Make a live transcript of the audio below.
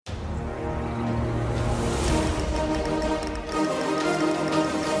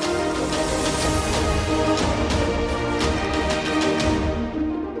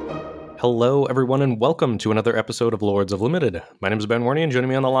Hello, everyone, and welcome to another episode of Lords of Limited. My name is Ben Warney, and joining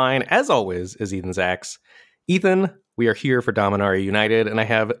me on the line, as always, is Ethan Zaks. Ethan, we are here for Dominaria United, and I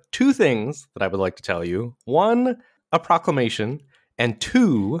have two things that I would like to tell you. One, a proclamation, and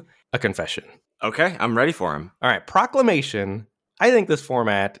two, a confession. Okay, I'm ready for him. All right, proclamation. I think this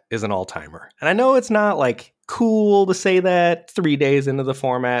format is an all-timer. And I know it's not, cool to say that 3 days into the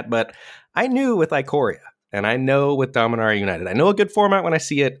format, but I knew with Ikoria. And I know with Dominaria United, I know a good format when I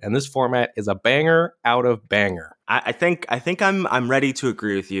see it, and this format is a banger out of banger. I think I'm ready to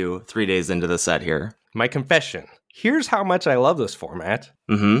agree with you 3 days into the set here. My confession. Here's how much I love this format.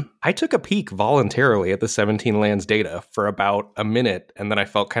 Mm-hmm. I took a peek voluntarily at the 17 lands data for about a minute, and then I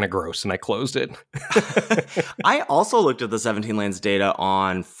felt kind of gross, and I closed it. I also looked at the 17 lands data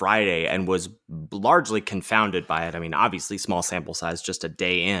on Friday and was largely confounded by it. I mean, obviously, small sample size, just a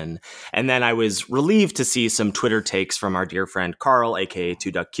day in. And then I was relieved to see some Twitter takes from our dear friend Carl, aka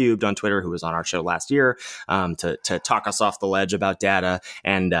 2duck on Twitter, who was on our show last year, to talk us off the ledge about data.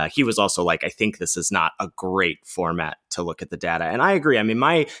 And he was also like, I think this is not a great format to look at the data. And I agree. I mean,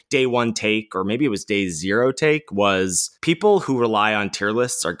 my day one take, or maybe it was day zero take, was people who rely on tier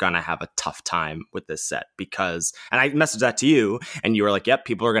lists are going to have a tough time with this set because, and I messaged that to you and you were like, yep,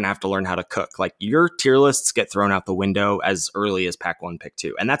 people are going to have to learn how to cook. Like your tier lists get thrown out the window as early as pack 1, pick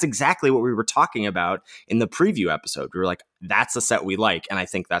 2. And that's exactly what we were talking about in the preview episode. We were like, that's the set we like. And I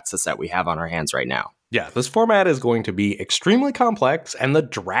think that's the set we have on our hands right now. Yeah, this format is going to be extremely complex, and the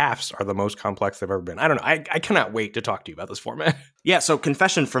drafts are the most complex they've ever been. I don't know. I cannot wait to talk to you about this format. Yeah, so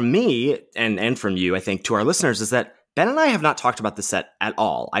confession from me and from you, I think, to our listeners is that Ben and I have not talked about the set at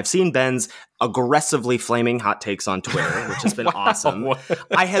all. I've seen Ben's aggressively flaming hot takes on Twitter, which has been awesome.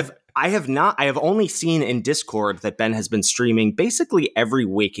 I have only seen in Discord that Ben has been streaming basically every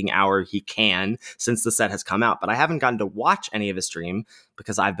waking hour he can since the set has come out, but I haven't gotten to watch any of his stream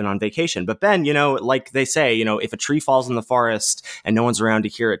because I've been on vacation. But Ben, like they say, if a tree falls in the forest and no one's around to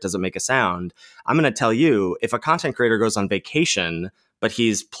hear it, does it make a sound? I'm going to tell you, if a content creator goes on vacation, but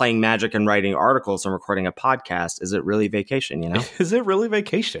he's playing Magic and writing articles and recording a podcast, is it really vacation, Is it really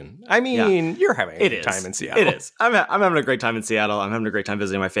vacation? I mean, You're having a good time in Seattle. It is. I'm having a great time in Seattle. I'm having a great time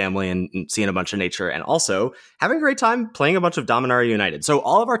visiting my family and seeing a bunch of nature, and also having a great time playing a bunch of Dominaria United. So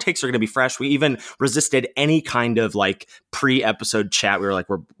all of our takes are going to be fresh. We even resisted any kind of pre-episode chat. We were like,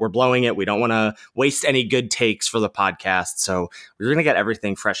 we're blowing it. We don't want to waste any good takes for the podcast. So we're going to get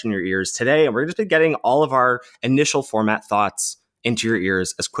everything fresh in your ears today, and we're just getting all of our initial format thoughts into your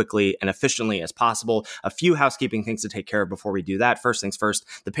ears as quickly and efficiently as possible. A few housekeeping things to take care of before we do that. First things first,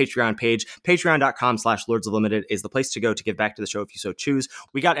 the Patreon page, patreon.com/Lords of Limited is the place to go to give back to the show if you so choose.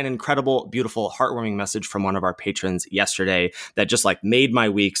 We got an incredible, beautiful, heartwarming message from one of our patrons yesterday that just made my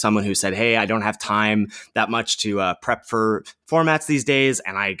week. Someone who said, hey, I don't have time that much to prep for formats these days,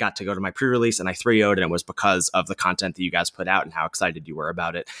 and I got to go to my pre-release and I 3-0'd, and it was because of the content that you guys put out and how excited you were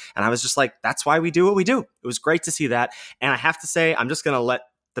about it. And I was just like, that's why we do what we do. It was great to see that. And I have to say, I'm just going to let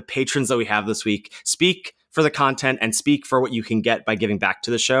the patrons that we have this week speak for the content and speak for what you can get by giving back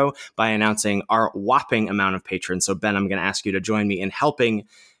to the show by announcing our whopping amount of patrons. So Ben, I'm going to ask you to join me in helping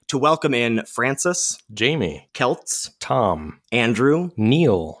to welcome in Francis, Jamie, Keltz, Tom, Andrew,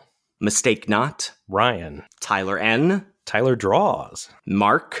 Neil, Mistake Not, Ryan, Tyler N, Tyler Draws,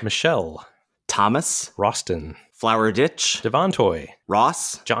 Mark, Michelle, Thomas, Roston, Flower Ditch, Devontoy,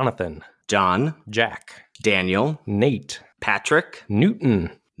 Ross, Jonathan, John, Jack, Daniel, Nate, Patrick,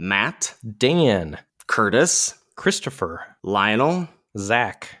 Newton, Matt, Dan, Curtis, Christopher, Lionel,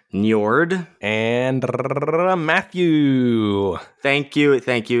 Zach, Njord, and Matthew. Thank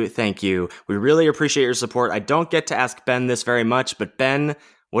you. We really appreciate your support. I don't get to ask Ben this very much, but Ben,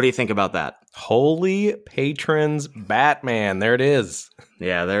 what do you think about that? Holy patrons, Batman. There it is.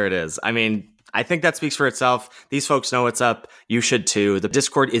 Yeah, there it is. I mean, I think that speaks for itself. These folks know what's up. You should too. The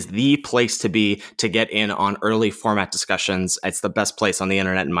Discord is the place to be to get in on early format discussions. It's the best place on the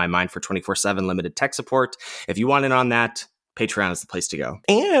internet in my mind for 24/7 limited tech support. If you want in on that, Patreon is the place to go.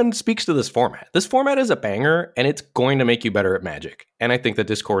 And speaks to this format. This format is a banger, and it's going to make you better at Magic. And I think that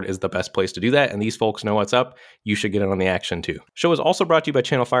Discord is the best place to do that, and these folks know what's up. You should get in on the action, too. Show is also brought to you by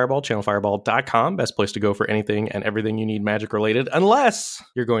Channel Fireball, channelfireball.com. Best place to go for anything and everything you need Magic-related, unless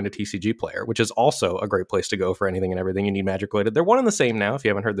you're going to TCG Player, which is also a great place to go for anything and everything you need Magic-related. They're one and the same now, if you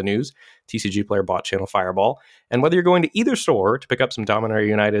haven't heard the news. TCG Player bought Channel Fireball. And whether you're going to either store to pick up some Dominaria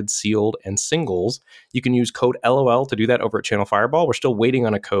United sealed and singles, you can use code LOL to do that over at Channel Fireball. We're still waiting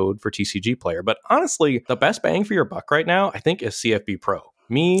on a code for TCG Player. But honestly, the best bang for your buck right now, I think, is CFB Pro.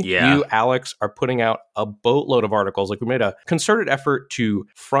 You, Alex, are putting out a boatload of articles. Like, we made a concerted effort to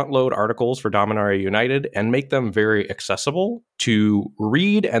front load articles for Dominaria United and make them very accessible to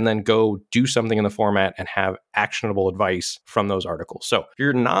read and then go do something in the format and have actionable advice from those articles. So if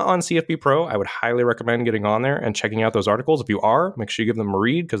you're not on CFP Pro, I would highly recommend getting on there and checking out those articles. If you are, make sure you give them a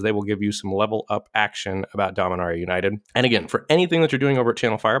read because they will give you some level up action about Dominaria United. And again, for anything that you're doing over at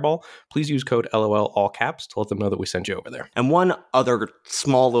Channel Fireball, please use code LOL all caps to let them know that we sent you over there. And one other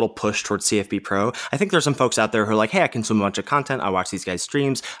small little push towards CFP Pro, I think there's some folks out there who are like, hey, I consume a bunch of content. I watch these guys'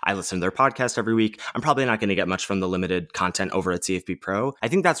 streams. I listen to their podcast every week. I'm probably not going to get much from the limited content over at CFP Pro. I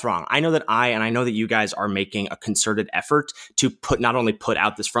think that's wrong. I know that I know that you guys are making a concerted effort to not only put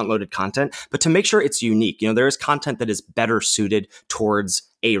out this front-loaded content, but to make sure it's unique. You know, there is content that is better suited towards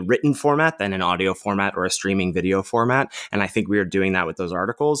a written format than an audio format or a streaming video format. And I think we are doing that with those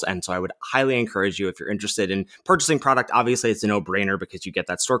articles. And so I would highly encourage you, if you're interested in purchasing product, obviously it's a no-brainer because you get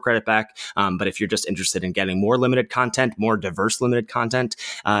that store credit back. But if you're just interested in getting more limited content, more diverse limited content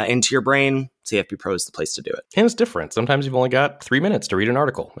into your brain, CFP Pro is the place to do it. And it's different. Sometimes you've only got 3 minutes to read an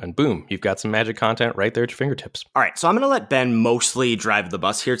article and boom, you've got some magic content right there at your fingertips. All right, so I'm going to let Ben mostly drive the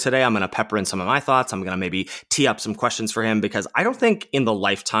bus here today. I'm going to pepper in some of my thoughts. I'm going to maybe tee up some questions for him because I don't think in the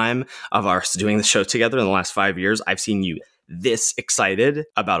lifetime of us doing the show together in the last 5 years, I've seen you this excited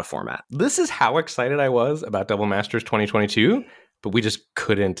about a format. This is how excited I was about Double Masters 2022, but we just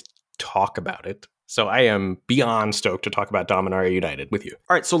couldn't talk about it. So I am beyond stoked to talk about Dominaria United with you.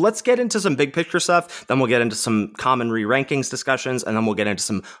 All right, so let's get into some big picture stuff. Then we'll get into some common re-rankings discussions, and then we'll get into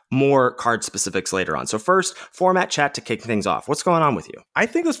some more card specifics later on. So first, format chat to kick things off. What's going on with you? I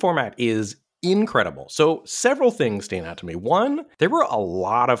think this format is incredible. So several things stand out to me. One, there were a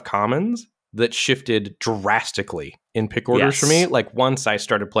lot of commons that shifted drastically in pick orders for me. Like once I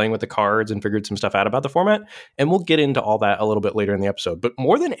started playing with the cards and figured some stuff out about the format, and we'll get into all that a little bit later in the episode. But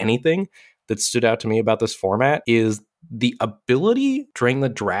more than anything that stood out to me about this format is the ability during the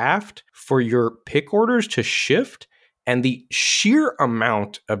draft for your pick orders to shift and the sheer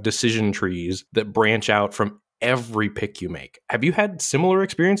amount of decision trees that branch out from every pick you make. Have you had similar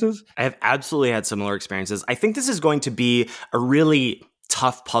experiences? I have absolutely had similar experiences. I think this is going to be a really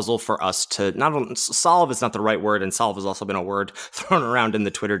tough puzzle for us to not only solve. Is not the right word, and solve has also been a word thrown around in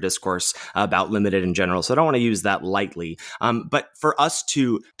the Twitter discourse about limited in general, so I don't want to use that lightly. But for us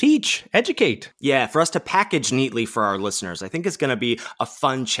to teach, educate, for us to package neatly for our listeners, I think is going to be a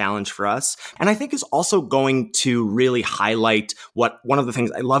fun challenge for us, and I think is also going to really highlight what one of the things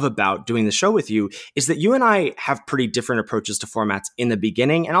I love about doing the show with you is that you and I have pretty different approaches to formats in the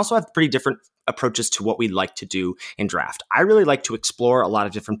beginning, and also have pretty different approaches to what we like to do in draft. I really like to explore a lot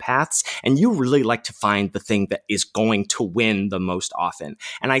of different paths, and you really like to find the thing that is going to win the most often.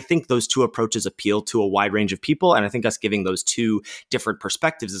 And I think those two approaches appeal to a wide range of people, and I think us giving those two different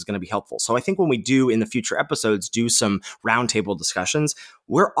perspectives is going to be helpful. So I think when we do in the future episodes do some roundtable discussions,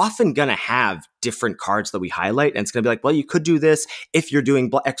 we're often going to have different cards that we highlight, and it's going to be like, well, you could do this if you're doing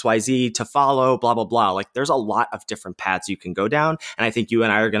XYZ to follow, blah, blah, blah. Like there's a lot of different paths you can go down, and I think you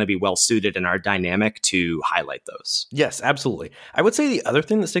and I are going to be well suited in our dynamic to highlight those. Yes, absolutely. I would say the other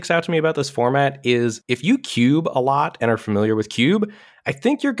thing that sticks out to me about this format is if you cube a lot and are familiar with cube, I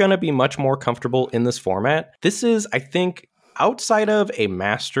think you're going to be much more comfortable in this format. This is, I think, outside of a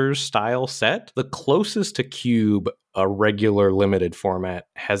Masters style set, the closest to cube a regular limited format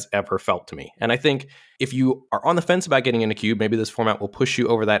has ever felt to me. And I think if you are on the fence about getting into cube, maybe this format will push you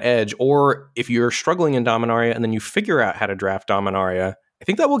over that edge. Or if you're struggling in Dominaria and then you figure out how to draft Dominaria, I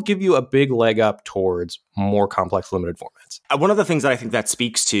think that will give you a big leg up towards more complex limited formats. One of the things that I think that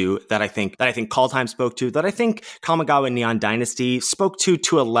speaks to, that I think Call Time spoke to, that I think Kamigawa Neon Dynasty spoke to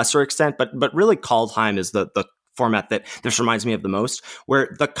a lesser extent, but really Call Time is the format that this reminds me of the most,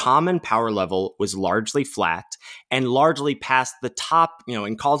 where the common power level was largely flat and largely past the top.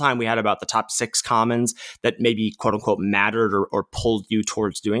 In Call Time, we had about the top 6 commons that maybe quote unquote mattered or pulled you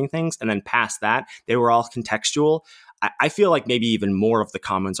towards doing things. And then past that, they were all contextual. I feel like maybe even more of the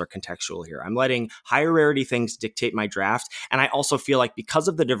commons are contextual here. I'm letting higher rarity things dictate my draft. And I also feel like because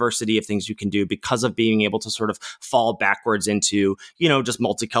of the diversity of things you can do, because of being able to sort of fall backwards into, just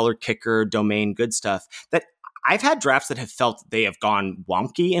multicolored kicker, domain, good stuff, that I've had drafts that have felt they have gone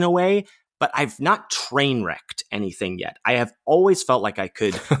wonky in a way, but I've not train wrecked anything yet. I have always felt like I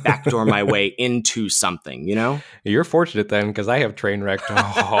could backdoor my way into something, You're fortunate then, because I have train wrecked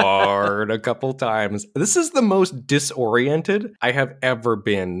hard a couple times. This is the most disoriented I have ever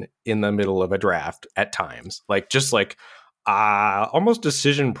been in the middle of a draft at times. Almost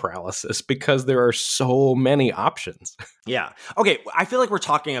decision paralysis because there are so many options. Yeah. Okay. I feel like we're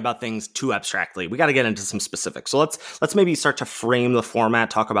talking about things too abstractly. We got to get into some specifics. So let's maybe start to frame the format,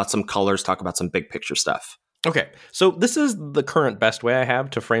 talk about some colors, talk about some big picture stuff. Okay, so this is the current best way I have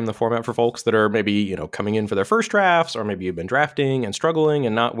to frame the format for folks that are maybe, coming in for their first drafts, or maybe you've been drafting and struggling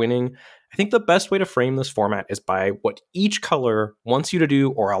and not winning. I think the best way to frame this format is by what each color wants you to do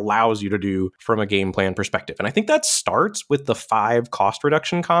or allows you to do from a game plan perspective. And I think that starts with the 5 cost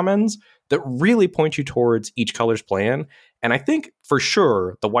reduction commons that really point you towards each color's plan. And I think for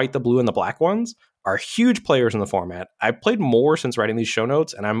sure the white, the blue, and the black ones are huge players in the format. I've played more since writing these show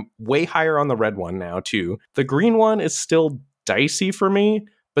notes, and I'm way higher on the red one now, too. The green one is still dicey for me,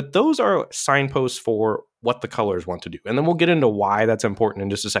 but those are signposts for what the colors want to do. And then we'll get into why that's important in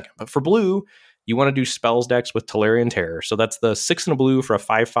just a second. But for blue, you want to do spells decks with Tolarian Terror. So that's the 6 and a blue for a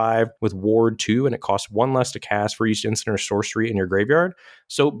 5/5 with Ward 2, and it costs 1 less to cast for each instant or sorcery in your graveyard.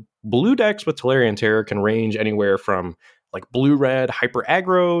 So blue decks with Tolarian Terror can range anywhere from like blue-red hyper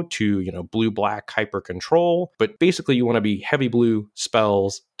aggro to, blue-black hyper control. But basically you want to be heavy blue,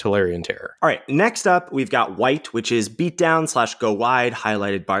 spells, Tolarian Terror. All right, next up, we've got white, which is beatdown/go wide,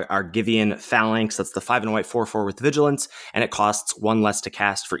 highlighted by Argivian Phalanx. That's the 5 and a white 4/4 with vigilance, and it costs 1 less to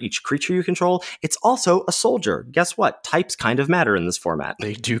cast for each creature you control. It's also a soldier. Guess what? Types kind of matter in this format.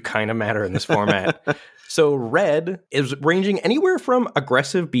 They do kind of matter in this format. So red is ranging anywhere from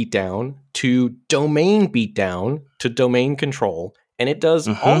aggressive beatdown to domain beatdown to domain control. And it does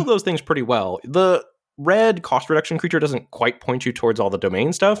all of those things pretty well. The red cost reduction creature doesn't quite point you towards all the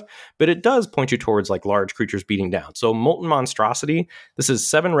domain stuff, but it does point you towards like large creatures beating down. So Molten Monstrosity, this is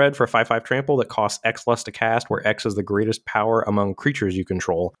 7 red for a 5/5 trample that costs X less to cast, where X is the greatest power among creatures you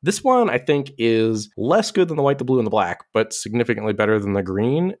control. This one I think is less good than the white, the blue, and the black, but significantly better than the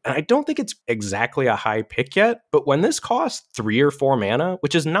green. And I don't think it's exactly a high pick yet, but when this costs 3 or 4 mana,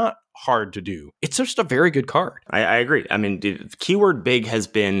 which is not hard to do, it's just a very good card. I agree. I mean, the keyword big has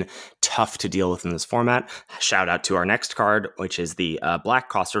been tough to deal with in this format. Shout out to our next card, which is the black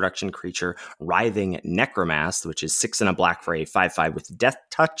cost reduction creature, Writhing Necromass, which is 6 and a black for a 5/5 with Death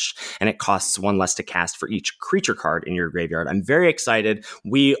Touch, and it costs 1 less to cast for each creature card in your graveyard. I'm very excited.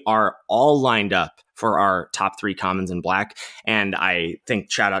 We are all lined up for our top 3 commons in black. And I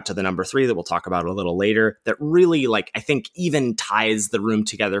think shout out to the number 3 that we'll talk about a little later that really, I think even ties the room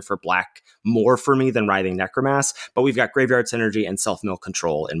together for black more for me than Writhing Necromass. But we've got Graveyard Synergy and Self-Mill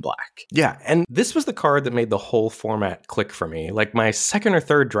Control in black. Yeah, and this was the card that made the whole format click for me. Like my second or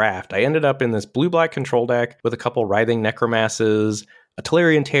third draft, I ended up in this blue-black control deck with a couple Writhing Necromasses, a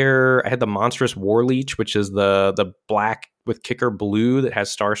Tolarian Terror. I had the monstrous Warleech, which is the black with kicker blue that has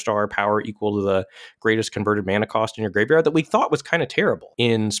star power equal to the greatest converted mana cost in your graveyard that we thought was kind of terrible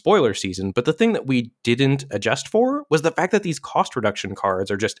in spoiler season. But the thing that we didn't adjust for was the fact that these cost reduction cards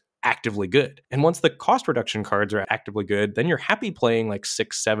are just actively good. And once the cost reduction cards are actively good, then you're happy playing like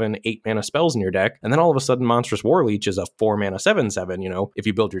 6, 7, 8 mana spells in your deck. And then all of a sudden monstrous Warleech is a 4 mana 7/7, if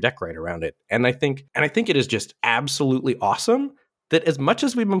you build your deck right around it. And I think it is just absolutely awesome that as much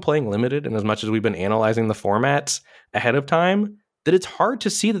as we've been playing limited and as much as we've been analyzing the formats ahead of time, that it's hard to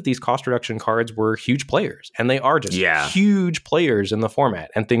see that these cost reduction cards were huge players. And they are just huge players in the format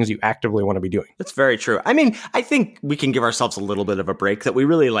and things you actively want to be doing. That's very true. I mean, I think we can give ourselves a little bit of a break that we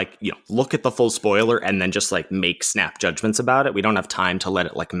really look at the full spoiler and then just make snap judgments about it. We don't have time to let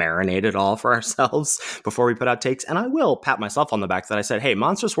it marinate it all for ourselves before we put out takes. And I will pat myself on the back that I said, hey,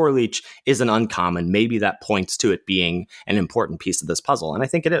 Monstrous Warleech is an uncommon. Maybe that points to it being an important piece of this puzzle. And I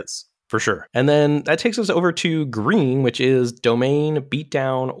think it is. For sure. And then that takes us over to green, which is domain,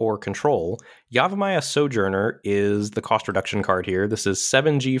 beatdown, or control. Yavimaya Sojourner is the cost reduction card here. This is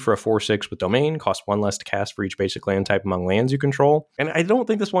 7G for a 4/6 with domain, costs 1 less to cast for each basic land type among lands you control. And I don't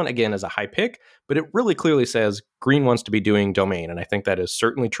think this one, again, is a high pick, but it really clearly says green wants to be doing domain, and I think that is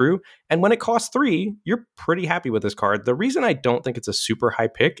certainly true. And when it costs 3, you're pretty happy with this card. The reason I don't think it's a super high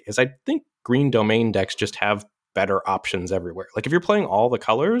pick is I think green domain decks just have better options everywhere. Like if you're playing all the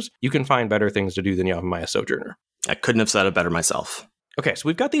colors, you can find better things to do than Yavimaya Sojourner. I couldn't have said it better myself. Okay, so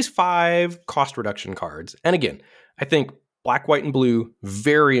we've got these 5 cost reduction cards. And again, I think black, white, and blue,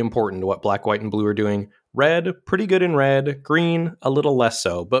 very important to what black, white, and blue are doing. Red, pretty good in red. Green, a little less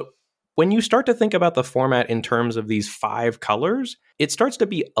so. But when you start to think about the format in terms of these 5 colors, it starts to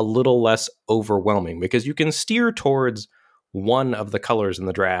be a little less overwhelming because you can steer towards one of the colors in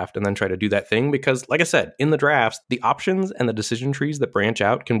the draft and then try to do that thing because, like I said, in the drafts, the options and the decision trees that branch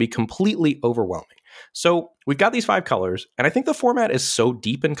out can be completely overwhelming. So we've got these 5 colors, and I think the format is so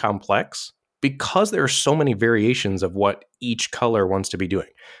deep and complex because there are so many variations of what each color wants to be doing.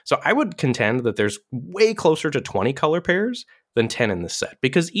 So I would contend that there's way closer to 20 color pairs than 10 in this set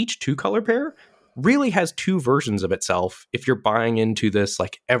because each 2 color pair really has 2 versions of itself if you're buying into this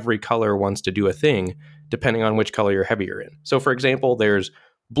every color wants to do a thing depending on which color you're heavier in. So for example, there's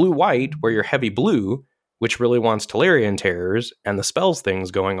blue-white where you're heavy blue, which really wants Tolarian Terrors and the spells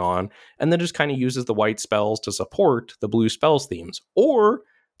things going on, and then just kind of uses the white spells to support the blue spells themes. Or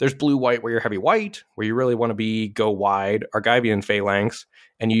there's blue-white where you're heavy white, where you really want to be go wide, Argivian Phalanx,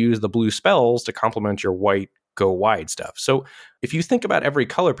 and you use the blue spells to complement your white go wide stuff. So if you think about every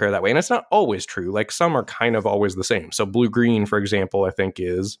color pair that way, and it's not always true, like some are kind of always the same. So blue-green, for example, I think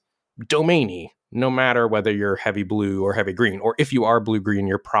is Domainy, no matter whether you're heavy blue or heavy green. Or if you are blue-green,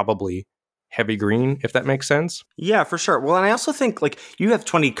 you're probably heavy green, if that makes sense. Yeah, for sure. Well, and I also think like you have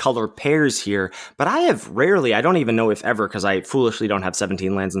 20 color pairs here, but I have rarely, I don't even know if ever, because I foolishly don't have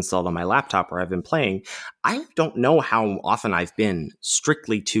 17 lands installed on my laptop where I've been playing. I don't know how often I've been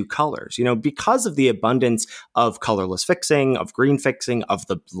strictly 2 colors, because of the abundance of colorless fixing, of green fixing, of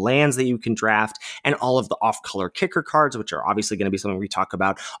the lands that you can draft, and all of the off-color kicker cards, which are obviously going to be something we talk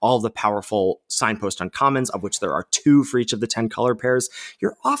about, all of the powerful signpost uncommons, of which there are 2 for each of the 10 color pairs.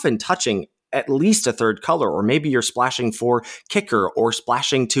 You're often touching at least a third color, or maybe you're splashing for kicker or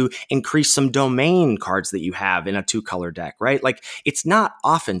splashing to increase some domain cards that you have in a 2-color deck, right? Like it's not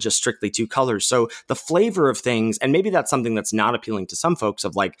often just strictly 2 colors. So the flavor of things, and maybe that's something that's not appealing to some folks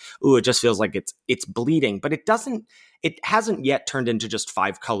of like, ooh, it just feels like it's bleeding, but it hasn't yet turned into just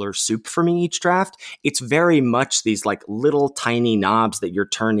 5-color soup for me each draft. It's very much these like little tiny knobs that you're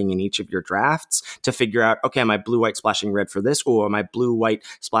turning in each of your drafts to figure out, okay, am I blue-white splashing red for this? Or am I blue-white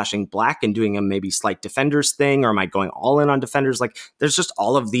splashing black and doing a maybe slight defenders thing? Or am I going all in on defenders? Like there's just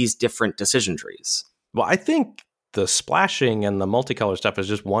all of these different decision trees. Well, I think the splashing and the multicolor stuff is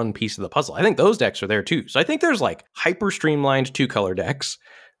just one piece of the puzzle. I think those decks are there too. So I think there's like hyper streamlined 2-color decks.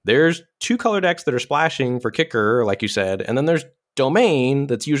 There's 2-color decks that are splashing for kicker, like you said, and then there's domain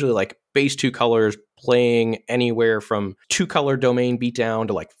that's usually like base 2 colors playing anywhere from 2-color domain beatdown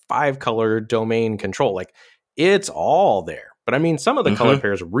to like 5-color domain control. Like it's all there. But I mean, some of the color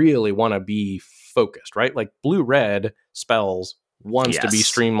pairs really want to be focused, right? Like blue-red spells wants to be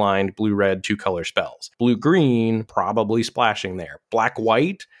streamlined blue-red 2-color spells. Blue-green, probably splashing there.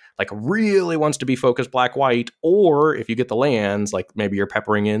 Black-white, like really wants to be focused black-white, or if you get the lands, like maybe you're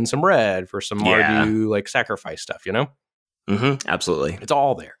peppering in some red for some Mardu, like sacrifice stuff, Absolutely. It's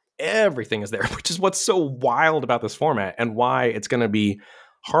all there. Everything is there, which is what's so wild about this format and why it's going to be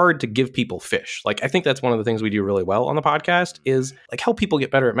hard to give people fish. Like I think that's one of the things we do really well on the podcast is like help people get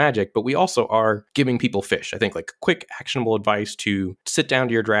better at Magic, but we also are giving people fish. I think like quick actionable advice to sit down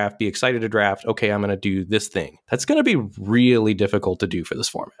to your draft, be excited to draft. Okay, I'm going to do this thing. That's going to be really difficult to do for this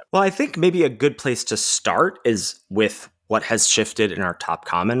format. Well, I think maybe a good place to start is with what has shifted in our top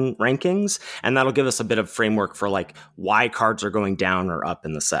common rankings. And that'll give us a bit of framework for like why cards are going down or up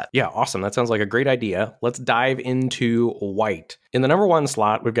in the set. Yeah, awesome. That sounds like a great idea. Let's dive into white. In the number 1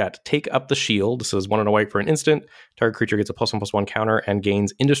 slot, we've got Take Up the Shield. This is 1 and a white for an instant. Target creature gets a +1/+1 counter and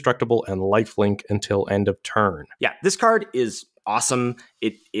gains indestructible and lifelink until end of turn. Yeah, this card is awesome.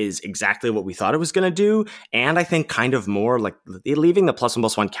 It is exactly what we thought it was going to do. And I think kind of more like leaving the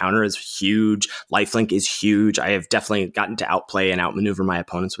 +1/+1 counter is huge. Lifelink is huge. I have definitely gotten to outplay and outmaneuver my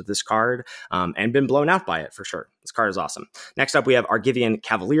opponents with this card and been blown out by it for sure. This card is awesome. Next up, we have Argivian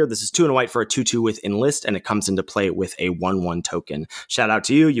Cavalier. This is 2 and a white for a 2/2 with Enlist, and it comes into play with a 1/1 token. Shout out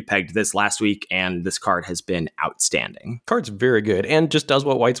to you. You pegged this last week, and this card has been outstanding. Card's very good, and just does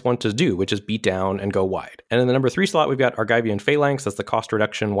what whites want to do, which is beat down and go wide. And in the number 3 slot, we've got Argivian Phalanx. That's the cost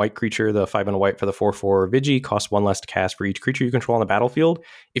reduction white creature, the 5 and a white for the 4/4 Vigi. Costs 1 less to cast for each creature you control on the battlefield.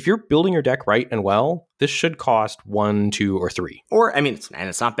 If you're building your deck right and well, this should cost 1, 2, or 3. Or, I mean,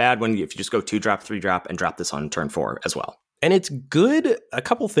 it's not bad if you just go 2-drop, 3-drop, and drop this on turn 4 as well. And it's good. A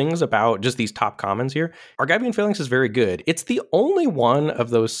couple things about just these top commons here. Argivian Phalanx is very good. It's the only one of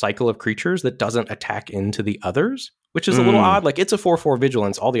those cycle of creatures that doesn't attack into the others, which is a little odd. Like it's a 4/4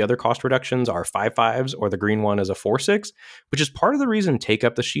 vigilance. All the other cost reductions are 5/5s, or the green one is a 4/6, which is part of the reason Take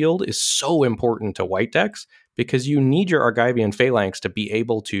Up the Shield is so important to white decks, because you need your Argivian Phalanx to be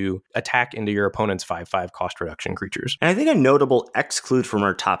able to attack into your opponent's 5/5 cost reduction creatures. And I think a notable exclude from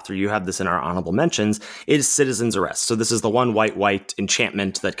our top 3, you have this in our honorable mentions, is Citizen's Arrest. So this is the 1 white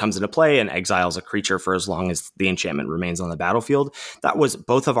enchantment that comes into play and exiles a creature for as long as the enchantment remains on the battlefield. That was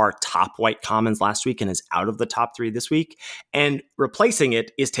both of our top white commons last week and is out of the top 3 this week. And replacing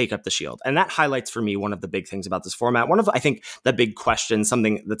it is Take Up the Shield. And that highlights for me one of the big things about this format. One of, I think, the big questions,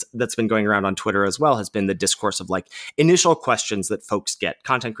 something that's been going around on Twitter as well, has been the discourse of like initial questions that folks get,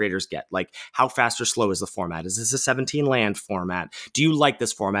 content creators get, like how fast or slow is the format? Is this a 17 land format? Do you like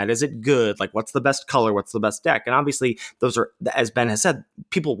this format? Is it good? Like what's the best color? What's the best deck? And obviously those are, as Ben has said,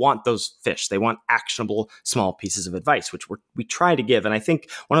 people want those fish. They want actionable small pieces of advice, which we try to give. And I think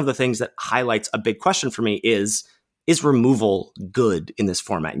one of the things that highlights a big question for me is is removal good in this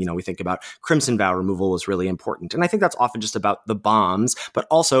format? You know, we think about Crimson Vow removal was really important. And I think that's often just about the bombs, but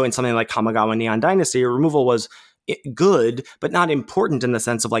also in something like Kamigawa Neon Dynasty, removal was good, but not important in the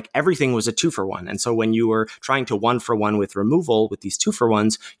sense of like everything was a 2-for-1. And so when you were trying to 1-for-1 with removal with these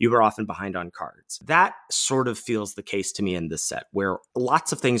 2-for-1s, you were often behind on cards. That sort of feels the case to me in this set, where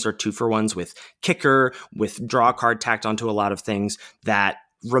lots of things are 2-for-1s with kicker, with draw card tacked onto a lot of things. That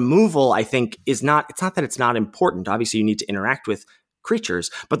removal, I think, it's not that it's not important. Obviously, you need to interact with creatures,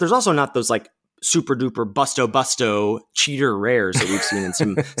 but there's also not those like super duper busto cheater rares that we've seen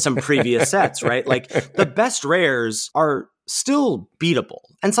in some previous sets, right? Like the best rares are still beatable.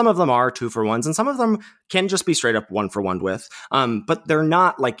 And some of them are 2-for-1s and some of them can just be straight up 1-for-1 with. But they're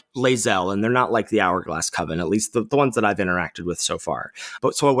not like Lae'zel and they're not like the Hourglass Coven, at least the ones that I've interacted with so far.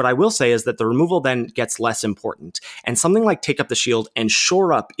 But so what I will say is that the removal then gets less important. And something like Take Up the Shield and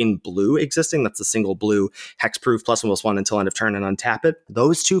Shore Up in blue existing, that's a single blue hexproof +1/+1 until end of turn and untap it.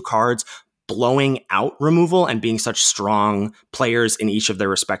 Those two cards blowing out removal and being such strong players in each of their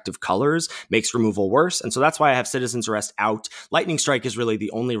respective colors makes removal worse. And so that's why I have Citizen's Arrest out. Lightning Strike is really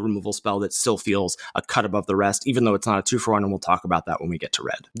the only removal spell that still feels a cut above the rest, even though it's not a 2-for-1, and we'll talk about that when we get to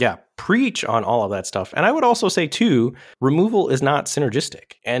red. Yeah, preach on all of that stuff. And I would also say, too, removal is not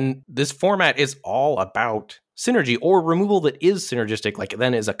synergistic. And this format is all about synergy, or removal that is synergistic, like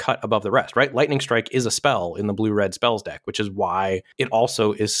then is a cut above the rest, right? Lightning Strike is a spell in the blue-red spells deck, which is why it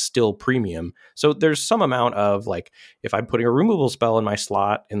also is still premium. So there's some amount of like, if I'm putting a removal spell in my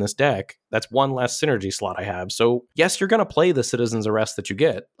slot in this deck, that's one less synergy slot I have. So yes, you're going to play the Citizen's Arrest that you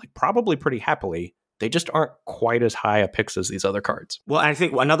get, like probably pretty happily. They just aren't quite as high a picks as these other cards. Well, I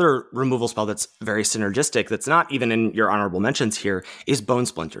think another removal spell that's very synergistic, that's not even in your honorable mentions here, is Bone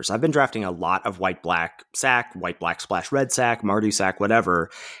Splinters. I've been drafting a lot of white-black sack, white-black splash red sack, Mardu sack,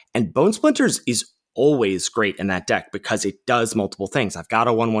 whatever. And Bone Splinters is always great in that deck because it does multiple things. I've got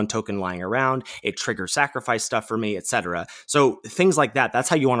a 1/1 token lying around, it triggers sacrifice stuff for me, etc. So things like that, that's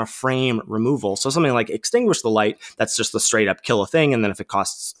how you want to frame removal. So something like Extinguish the Light, that's just the straight up kill a thing, and then if it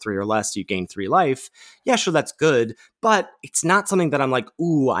costs 3 or less, you gain 3 life. Yeah, sure, that's good, but it's not something that I'm like,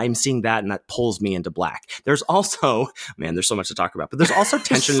 ooh, I'm seeing that and that pulls me into black. There's also, man, there's so much to talk about, but there's also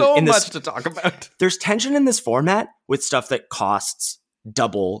tension in this. So much to talk about. There's tension in this format with stuff that costs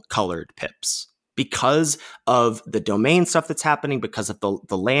double colored pips. Because of the domain stuff that's happening, because of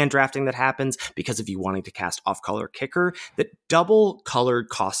the land drafting that happens, because of you wanting to cast off-color kicker, that double-colored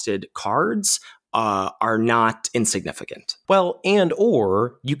costed cards are not insignificant. Well, and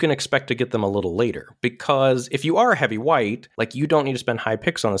or you can expect to get them a little later, because if you are heavy white, like you don't need to spend high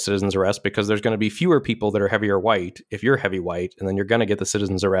picks on the Citizen's Arrest because there's going to be fewer people that are heavier white if you're heavy white, and then you're going to get the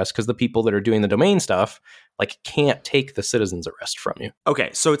Citizen's Arrest because the people that are doing the domain stuff like can't take the Citizen's Arrest from you. Okay,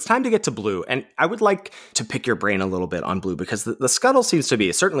 so it's time to get to blue, and I would like to pick your brain a little bit on blue because the scuttle seems to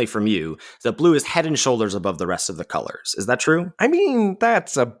be, certainly from you, that blue is head and shoulders above the rest of the colors. Is that true? I mean,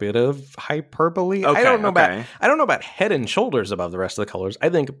 that's a bit of hyperbole. Okay, I don't know about head and shoulders above the rest of the colors. I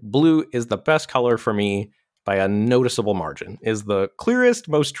think blue is the best color for me by a noticeable margin, is the clearest,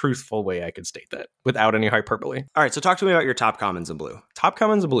 most truthful way I could state that without any hyperbole. All right, so talk to me about your top commons in blue. Top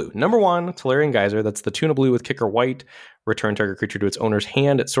commons in blue. Number 1, Tolarian Geyser. That's the tuna blue with kicker white. Return target creature to its owner's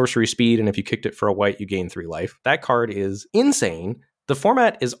hand at sorcery speed, and if you kicked it for a white, you gain 3 life. That card is insane. The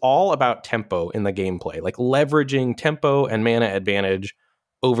format is all about tempo in the gameplay, like leveraging tempo and mana advantage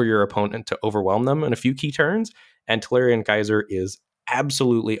over your opponent to overwhelm them in a few key turns, and Tolarian Geyser is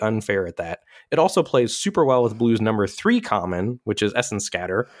absolutely unfair at that. It also plays super well with blue's number 3 common, which is Essence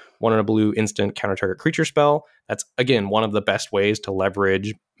Scatter, 1 in a blue instant counter target creature spell. That's, again, one of the best ways to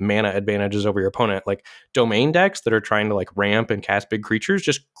leverage mana advantages over your opponent. Like domain decks that are trying to like ramp and cast big creatures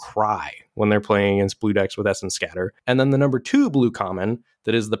just cry when they're playing against blue decks with Essence Scatter. And then the number 2 blue common,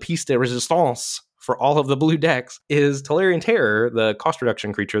 that is the piece de resistance for all of the blue decks, is Tolarian Terror, the cost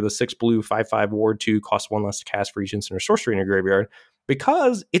reduction creature, the 6 blue 5/5 ward 2, costs 1 less to cast for each instant or sorcery in your graveyard.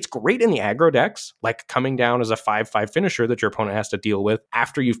 Because it's great in the aggro decks, like coming down as a 5/5 finisher that your opponent has to deal with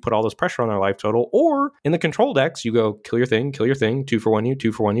after you've put all this pressure on their life total. Or in the control decks, you go kill your thing, 2-for-1 you,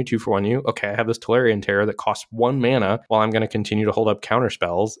 2-for-1 you, 2-for-1 you. Okay, I have this Tolarian Terror that costs 1 mana while I'm going to continue to hold up counter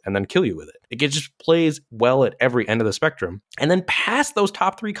spells and then kill you with it. It just plays well at every end of the spectrum. And then past those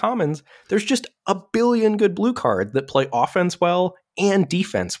top 3 commons, there's just a billion good blue cards that play offense well and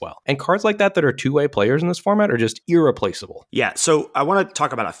defense well. And cards like that are two-way players in this format are just irreplaceable. Yeah, so I want to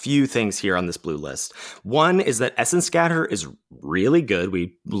talk about a few things here on this blue list. One is that Essence Scatter is really good.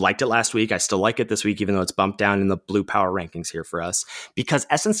 We liked it last week. I still like it this week, even though it's bumped down in the blue power rankings here for us, because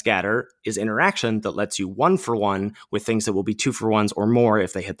Essence Scatter is interaction that lets you 1-for-1 with things that will be 2-for-1s or more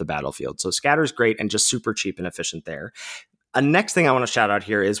if they hit the battlefield. So Scatter is great and just super cheap and efficient there. A next thing I want to shout out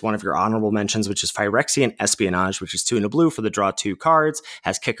here is one of your honorable mentions, which is Phyrexian Espionage, which is 2 and a blue for the draw 2 cards,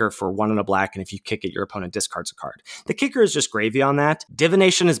 has kicker for 1 and a black, and if you kick it, your opponent discards a card. The kicker is just gravy on that.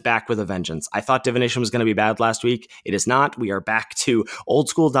 Divination is back with a vengeance. I thought Divination was going to be bad last week. It is not. We are back to old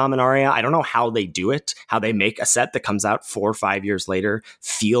school Dominaria. I don't know how they do it, how they make a set that comes out 4 or 5 years later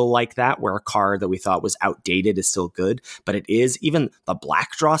feel like that, where a card that we thought was outdated is still good, but it is. Even the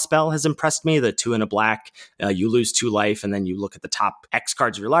black draw spell has impressed me. The 2 and a black, you lose 2 life, and then you look at the top X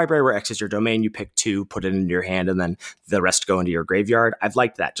cards of your library, where X is your domain, you pick 2, put it into your hand, and then the rest go into your graveyard. I've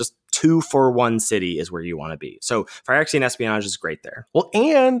liked that. Just 2 for 1 city is where you want to be. So Phyrexian Espionage is great there. Well,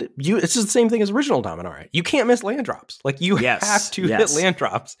 and it's just the same thing as original Dominaria. You can't miss land drops. Like, you have to hit land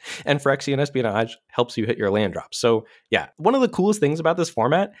drops, and Phyrexian Espionage helps you hit your land drops. So yeah, one of the coolest things about this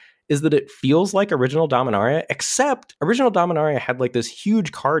format is that it feels like original Dominaria, except original Dominaria had like this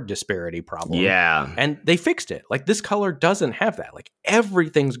huge card disparity problem. Yeah. And they fixed it. Like, this color doesn't have that. Like,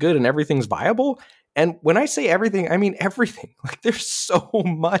 everything's good and everything's viable. And when I say everything, I mean everything. Like, there's so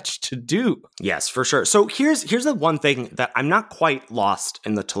much to do. Yes, for sure. So here's the one thing that I'm not quite lost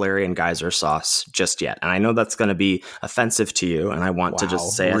in the Tolarian Geyser sauce just yet. And I know that's going to be offensive to you. And I want to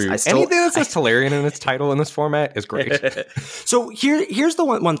just say, anything that says Tolarian in its title in this format is great. So here's the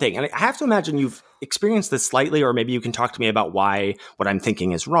one thing. And I have to imagine you've experienced this slightly, or maybe you can talk to me about why what I'm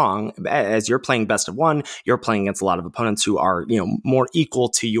thinking is wrong. As you're playing best of one, you're playing against a lot of opponents who are, more equal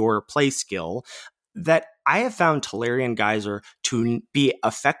to your play skill. That I have found Tolarian Geyser to be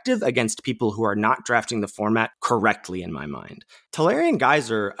effective against people who are not drafting the format correctly in my mind. Tolarian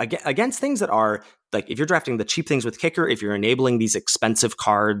Geyser, against things that are, like, if you're drafting the cheap things with kicker, if you're enabling these expensive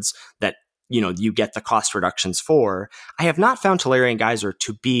cards that, you get the cost reductions for, I have not found Tolarian Geyser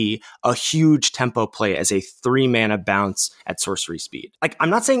to be a huge tempo play as a 3-mana bounce at sorcery speed. Like, I'm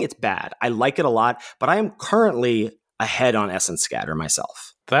not saying it's bad. I like it a lot, but I am currently ahead on Essence Scatter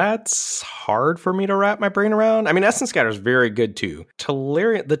myself. That's hard for me to wrap my brain around. I mean, Essence Scatter is very good too.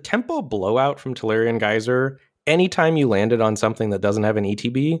 The tempo blowout from Tolarian Geyser, anytime you land it on something that doesn't have an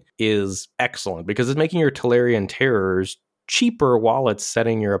ETB, is excellent because it's making your Tolarian Terrors cheaper while it's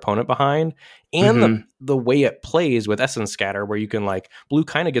setting your opponent behind. And the way it plays with Essence Scatter, where you can, like, blue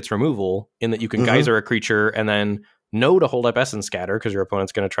kind of gets removal in that you can Geyser a creature and then know to hold up Essence Scatter because your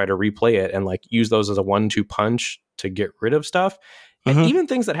opponent's going to try to replay it and, like, use those as a 1-2 punch to get rid of stuff. And even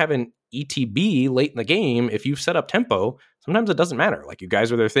things that have an ETB late in the game, if you've set up tempo, sometimes it doesn't matter. Like, you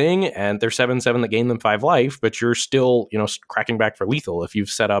guys are their thing and they're 7/7 that gain them 5 life, but you're still, cracking back for lethal if you've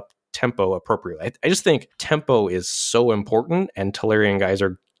set up tempo appropriately. I just think tempo is so important, and Tolarian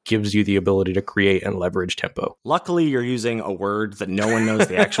Geyser gives you the ability to create and leverage tempo. Luckily, you're using a word that no one knows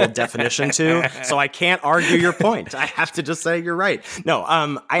the actual definition to, so I can't argue your point. I have to just say you're right. No,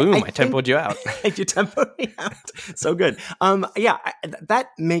 I tempoed you out. You tempoed me out. So good. That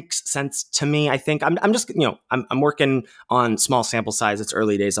makes sense to me. I think I'm just, I'm working on small sample size. It's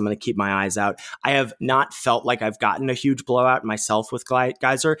early days. I'm going to keep my eyes out. I have not felt like I've gotten a huge blowout myself with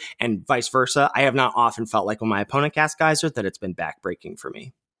Geyser, and vice versa. I have not often felt like when my opponent casts Geyser that it's been backbreaking for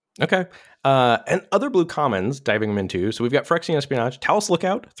me. Okay. And other blue commons, diving them into. So we've got Phyrexian Espionage, Talos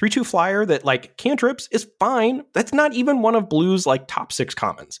Lookout, 3/2 flyer that, like, cantrips is fine. That's not even one of blue's, like, top 6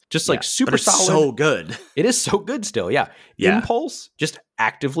 commons. Just, like, super solid. So good. It is so good still, yeah. Impulse, just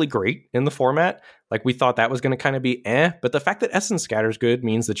actively great in the format. Like, we thought that was going to kind of be but the fact that Essence Scatter is good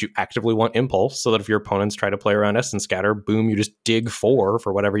means that you actively want Impulse, so that if your opponents try to play around Essence Scatter, boom, you just dig 4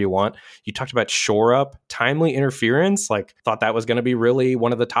 for whatever you want. You talked about Shore Up, Timely Interference, like, thought that was going to be really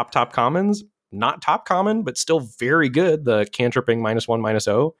one of the top commons. Not top common, but still very good. The cantripping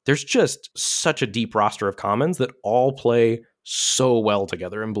 -1/-0. There's just such a deep roster of commons that all play so well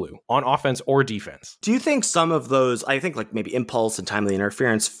together in blue on offense or defense. Do you think some of those, I think, like, maybe Impulse and Timely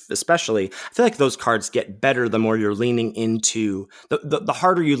Interference especially, I feel like those cards get better the more you're leaning into the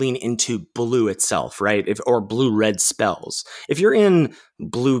harder you lean into blue itself, right? Or blue-red spells. If you're in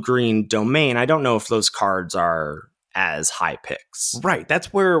blue-green Domain, I don't know if those cards are as high picks. Right.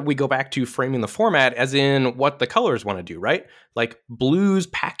 That's where we go back to framing the format as in what the colors want to do, right? Like, blue's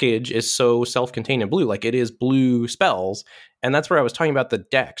package is so self-contained in blue. Like, it is blue spells. And that's where I was talking about the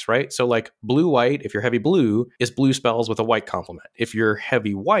decks, right? So, like, blue-white, if you're heavy blue, is blue spells with a white complement. If you're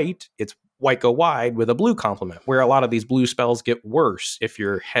heavy white, it's white go wide with a blue complement, where a lot of these blue spells get worse if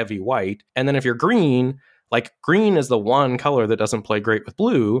you're heavy white. And then if you're green, like green is the one color that doesn't play great with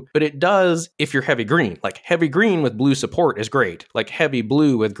blue, but it does if you're heavy green. Like heavy green with blue support is great. Like heavy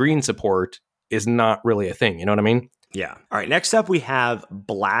blue with green support is not really a thing. You know what I mean? Yeah. All right. Next up, we have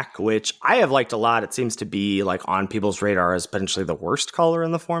black, which I have liked a lot. It seems to be like on people's radar as potentially the worst color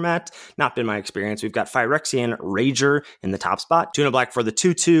in the format. Not been my experience. We've got Phyrexian Rager in the top spot. 2 and a black for the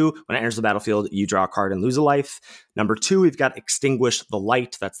 2/2. When it enters the battlefield, you draw a card and lose a life. Number 2, we've got Extinguish the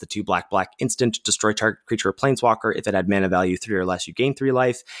Light. That's the 2 black instant. Destroy target creature or planeswalker. If it had mana value 3 or less, you gain 3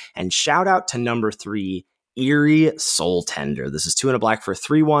 life. And shout out to number 3, Eerie Soul Tender. This is 2 and a black for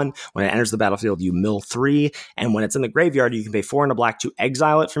 3/1. When it enters the battlefield, you mill 3. And when it's in the graveyard, you can pay 4 and a black to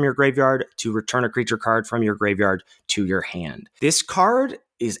exile it from your graveyard, to return a creature card from your graveyard to your hand. This card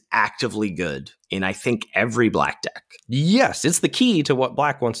is actively good in, I think, every black deck. Yes, it's the key to what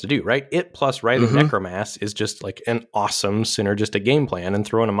black wants to do, right? It plus Writhing Necromass is just like an awesome synergistic game plan, and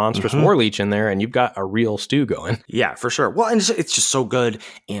throwing a monstrous War Leech in there, and you've got a real stew going. Yeah, for sure. Well, and it's just so good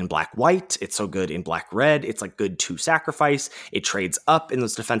in black-white. It's so good in black-red. It's like good 2 sacrifice. It trades up in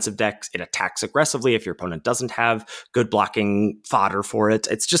those defensive decks. It attacks aggressively if your opponent doesn't have good blocking fodder for it.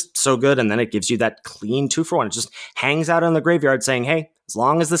 It's just so good, and then it gives you that clean 2-for-1. It just hangs out in the graveyard saying, hey, as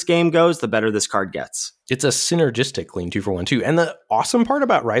long as this game goes, the better this card gets. It's a synergistic clean 2-for-1 too. And the awesome part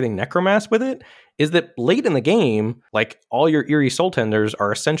about Writhing Necromass with it is that late in the game, like all your Eerie Soul Tenders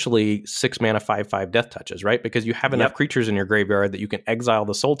are essentially 6 mana 5/5 death touches, right? Because you have enough creatures in your graveyard that you can exile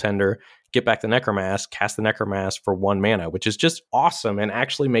the Soul Tender, get back the Necromass, cast the Necromass for 1 mana, which is just awesome and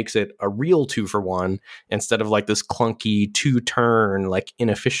actually makes it a real 2-for-1 instead of like this clunky 2-turn, like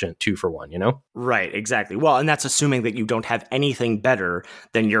inefficient 2-for-1, you know? Right, exactly. Well, and that's assuming that you don't have anything better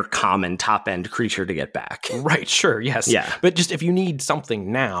than your common top-end creature to get back. Right, sure, yes. Yeah. But just if you need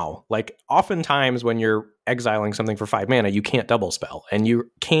something now, like oftentimes when you're exiling something for 5 mana, you can't double spell, and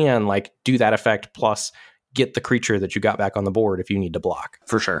you can like do that effect plus get the creature that you got back on the board if you need to block.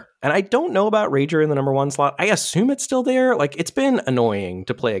 For sure. And I don't know about Rager in the number 1 slot. I assume it's still there. Like, it's been annoying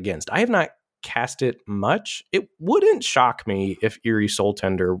to play against. I have not cast it much. It wouldn't shock me if Eerie Soul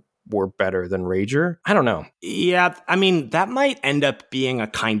Tender were better than Rager. I don't know. Yeah, I mean, that might end up being a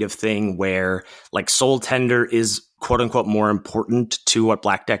kind of thing where like Soul Tender is quote unquote more important to what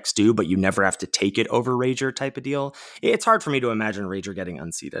black decks do, but you never have to take it over Rager type of deal. It's hard for me to imagine Rager getting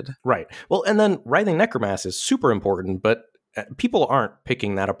unseated. Right. Well, and then Writhing Necromass is super important, but people aren't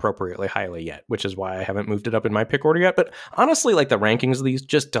picking that appropriately highly yet, which is why I haven't moved it up in my pick order yet. But honestly, like the rankings of these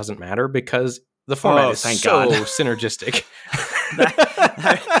just doesn't matter because the format is so synergistic.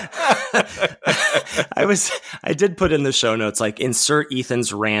 I did put in the show notes, like, insert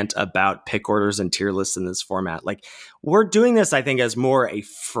Ethan's rant about pick orders and tier lists in this format. Like, we're doing this, I think, as more a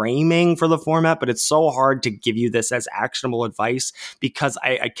framing for the format, but it's so hard to give you this as actionable advice because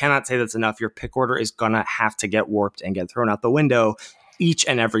I cannot say that's enough. Your pick order is going to have to get warped and get thrown out the window each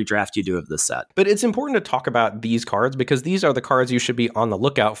and every draft you do of this set. But it's important to talk about these cards because these are the cards you should be on the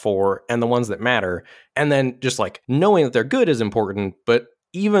lookout for and the ones that matter. And then just like knowing that they're good is important, but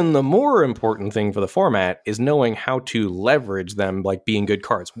even the more important thing for the format is knowing how to leverage them, like being good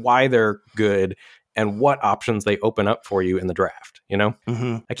cards, why they're good, and what options they open up for you in the draft, you know?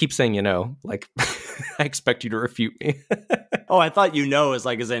 I keep saying, you know, like I expect you to refute me. Oh, I thought as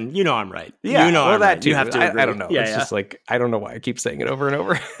like, as in, I'm right. Yeah, I'm that right. too. You have to agree. I don't know. It's just like, I don't know why I keep saying it over and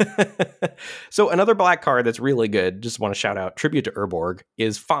over. So another black card that's really good, just want to shout out, Tribute to Urborg,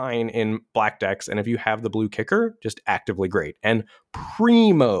 is fine in black decks. And if you have the blue kicker, just actively great. And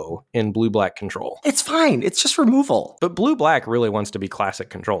primo in blue-black control. It's fine. It's just removal. But blue-black really wants to be classic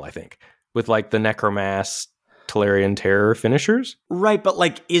control, I think, with like the Necromass, Tolarian Terror finishers. Right, but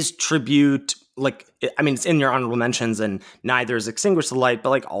like, is Tribute, like, I mean, it's in your honorable mentions, and neither is Extinguish the Light, but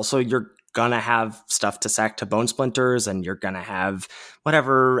like, also you're gonna have stuff to sack to Bone Splinters, and you're gonna have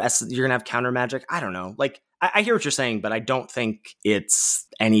whatever, you're gonna have counter magic. I don't know. Like, I hear what you're saying, but I don't think it's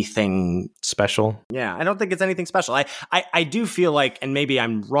anything special. Yeah, I don't think it's anything special. I do feel like, and maybe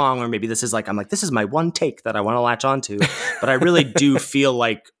I'm wrong, or maybe this is like, I'm like, this is my one take that I want to latch onto, but I really do feel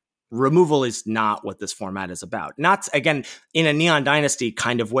like removal is not what this format is about. Not, again, in a Neon Dynasty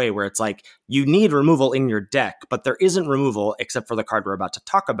kind of way where it's like you need removal in your deck, but there isn't removal except for the card we're about to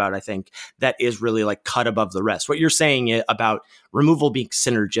talk about, I think, that is really like cut above the rest. What you're saying about removal being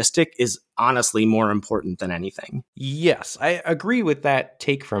synergistic is honestly more important than anything. Yes, I agree with that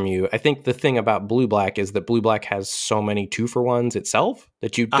take from you. I think the thing about blue-black is that blue-black has so many 2-for-1s itself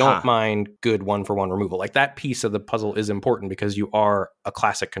that you don't mind good 1-for-1 removal. Like, that piece of the puzzle is important because you are a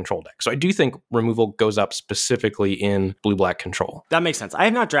classic control deck. So I do think removal goes up specifically in blue-black control. That makes sense. I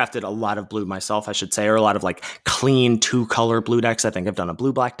have not drafted a lot of blue myself, I should say, or a lot of like clean 2-color blue decks. I think I've done a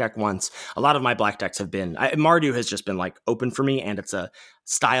blue-black deck once. A lot of my black decks have been, Mardu has just been like open for me, and it's a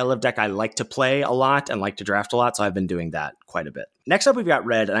style of deck I like to play a lot and like to draft a lot, so I've been doing that quite a bit. Next up, we've got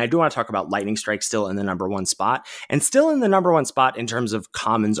red, and I do want to talk about Lightning Strike still in the number 1 spot, and still in the number 1 spot in terms of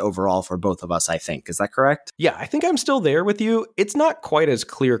commons overall for both of us, I think. Is that correct? Yeah, I think I'm still there with you. It's not quite as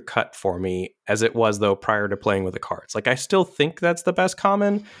clear cut for me as it was, though, prior to playing with the cards. Like, I still think that's the best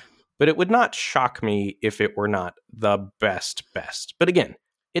common, but it would not shock me if it were not the best. But again,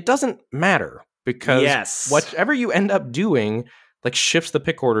 it doesn't matter because whatever you end up doing like shifts the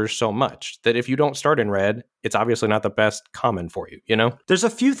pick order so much that if you don't start in red, it's obviously not the best common for you, you know? There's a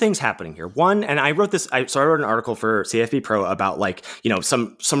few things happening here. One, and I wrote this, I wrote an article for CFB Pro about like, you know,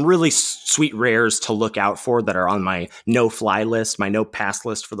 some really sweet rares to look out for that are on my no-fly list, my no-pass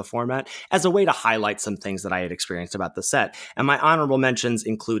list for the format, as a way to highlight some things that I had experienced about the set. And my honorable mentions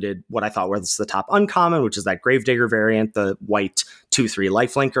included what I thought was the top uncommon, which is that Gravedigger variant, the white 2/3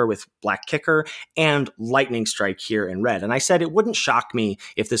 lifelinker with black kicker, and Lightning Strike here in red. And I said it wouldn't shock me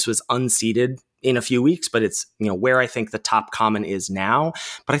if this was unseeded in a few weeks, but it's, you know, where I think the top common is now.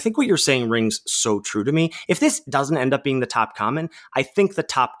 But I think what you're saying rings so true to me. If this doesn't end up being the top common, I think the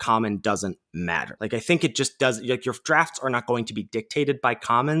top common doesn't matter. Like, I think it just does, like, your drafts are not going to be dictated by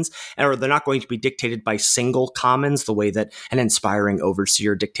commons, or they're not going to be dictated by single commons the way that an Inspiring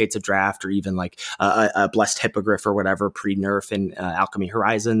Overseer dictates a draft, or even like a Blessed Hippogriff or whatever pre-nerf in Alchemy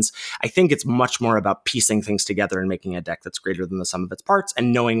Horizons. I think it's much more about piecing things together and making a deck that's greater than the sum of its parts,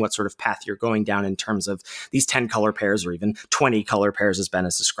 and knowing what sort of path you're going down in terms of these 10 color pairs or even 20 color pairs, as Ben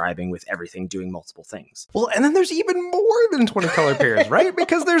is describing, with everything doing multiple things. Well, and then there's even more than 20 color pairs, right?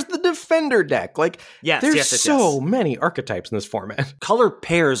 Because there's the Defender deck. Like, there's so many archetypes in this format. Color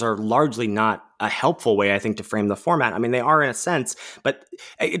pairs are largely not a helpful way, I think, to frame the format. I mean, they are in a sense, but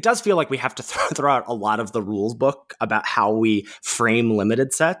it does feel like we have to throw out a lot of the rules book about how we frame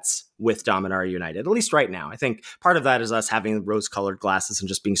limited sets with Dominaria United, at least right now. I think part of that is us having rose-colored glasses and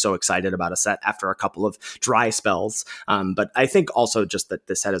just being so excited about a set after a couple of dry spells. But I think also just that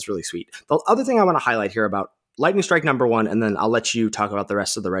this set is really sweet. The other thing I want to highlight here about Lightning Strike number 1, and then I'll let you talk about the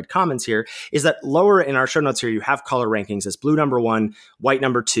rest of the red commons here, is that lower in our show notes here, you have color rankings as blue number 1, white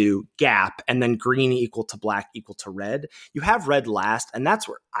number 2, gap, and then green equal to black equal to red. You have red last, and that's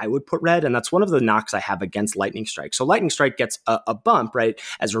where I would put red, and that's one of the knocks I have against Lightning Strike. So Lightning Strike gets a bump, right,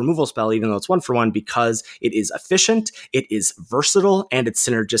 as a removal spell, even though it's 1-for-1, because it is efficient, it is versatile, and it's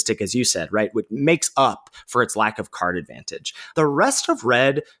synergistic, as you said, right, which makes up for its lack of card advantage. The rest of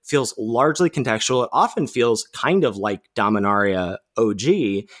red feels largely contextual. It often feels kind of like Dominaria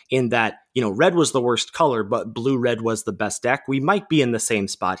OG in that, you know, red was the worst color, but blue-red was the best deck. We might be in the same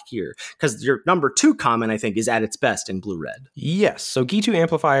spot here because your number 2 common, I think, is at its best in blue-red. Yes. So G2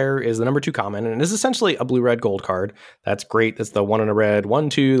 Amplifier is the number 2 common and is essentially a blue-red gold card. That's great. That's the 1 in a red,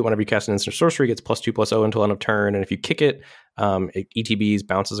 1/2. Whenever you cast an instant sorcery, it gets +2/+0 until end of turn. And if you kick it, it ETBs,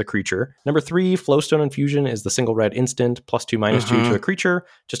 bounces a creature. Number 3, Flowstone Infusion is the single red instant, +2/-2 to a creature.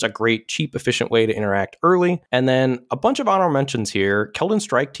 Just a great, cheap, efficient way to interact early. And then a bunch of honorable mentions here. Keldon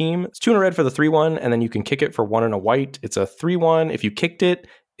Strike Team. It's 2 in a red for the 3/1, and then you can kick it for 1 in a white. It's a 3/1. If you kicked it,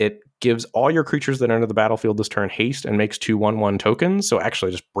 it gives all your creatures that enter the battlefield this turn haste and makes 2 1/1 tokens. So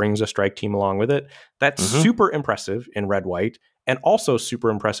actually just brings a strike team along with it. That's super impressive in red-white. And also super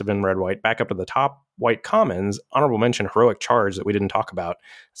impressive in red-white. Back up to the top white commons, honorable mention, Heroic Charge that we didn't talk about.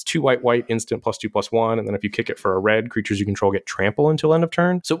 It's 2 white, instant, +2/+1. And then if you kick it for a red, creatures you control get trample until end of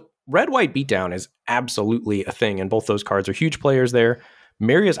turn. So red-white beatdown is absolutely a thing. And both those cards are huge players there.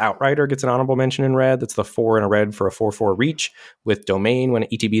 Maria's Outrider gets an honorable mention in red. That's the 4 in a red for a 4/4 reach. With Domain, when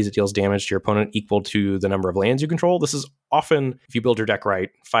it ETBs, it deals damage to your opponent equal to the number of lands you control. This is often, if you build your deck right,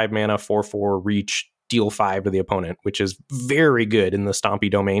 5 mana, 4/4 reach, deal 5 to the opponent, which is very good in the Stompy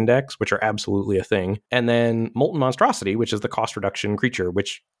Domain decks, which are absolutely a thing. And then Molten Monstrosity, which is the cost reduction creature,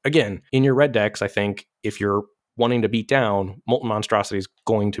 which, again, in your red decks, I think if you're wanting to beat down, Molten Monstrosity is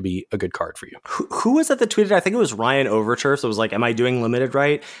going to be a good card for you. Who was it that tweeted? I think it was Ryan Overturf. So it was like, am I doing limited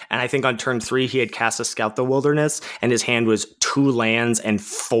right? And I think on turn 3, he had cast a Scout the Wilderness, and his hand was 2 lands and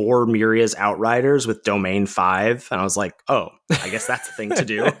 4 Miria's Outriders with Domain 5. And I was like, oh, I guess that's the thing to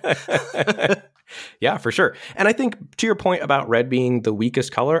do. Yeah, for sure. And I think to your point about red being the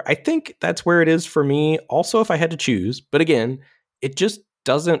weakest color, I think that's where it is for me also if I had to choose. But again, it just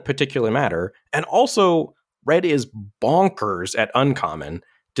doesn't particularly matter. And also, red is bonkers at uncommon,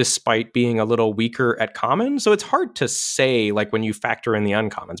 despite being a little weaker at common. So it's hard to say, like, when you factor in the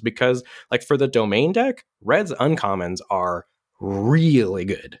uncommons, because, like, for the Domain deck, red's uncommons are really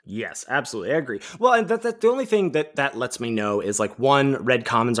good. Yes, absolutely. I agree. Well, and the only thing that lets me know is, like, one, red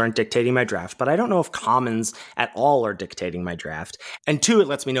commons aren't dictating my draft, but I don't know if commons at all are dictating my draft. And two, it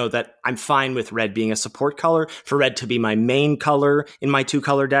lets me know that I'm fine with red being a support color. For red to be my main color in my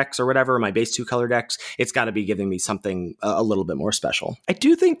 2-color decks or whatever, my base 2-color decks, it's got to be giving me something a little bit more special. I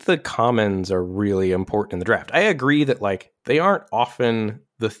do think the commons are really important in the draft. I agree that, like, they aren't often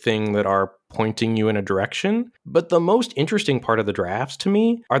the thing that are pointing you in a direction. But the most interesting part of the drafts to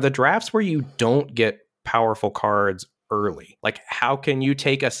me are the drafts where you don't get powerful cards early. Like, how can you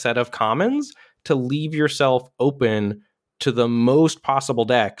take a set of commons to leave yourself open to the most possible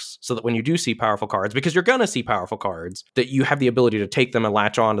decks so that when you do see powerful cards, because you're going to see powerful cards, that you have the ability to take them and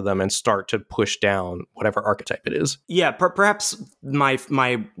latch onto them and start to push down whatever archetype it is. Yeah, perhaps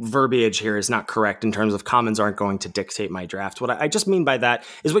my verbiage here is not correct in terms of commons aren't going to dictate my draft. What I just mean by that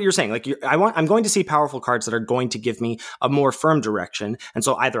is what you're saying. Like, I'm going to see powerful cards that are going to give me a more firm direction. And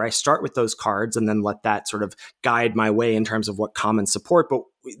so either I start with those cards and then let that sort of guide my way in terms of what commons support. But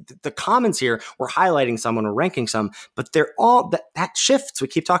the commons here, we're highlighting some and we're ranking some, but they're all that shifts. We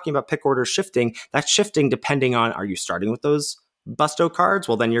keep talking about pick order shifting. That's shifting depending on, are you starting with those Busto cards?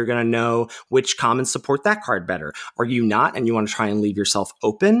 Well, then you're going to know which commons support that card better. Are you not, and you want to try and leave yourself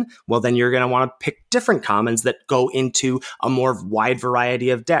open? Well, then you're going to want to pick different commons that go into a more wide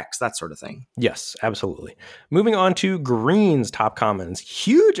variety of decks, that sort of thing. Yes, absolutely. Moving on to green's top commons.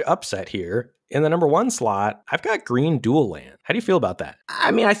 Huge upset here. In the number 1 slot, I've got green dual land. How do you feel about that?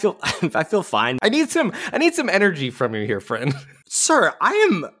 I mean, I feel fine. I need some energy from you here, friend. Sir,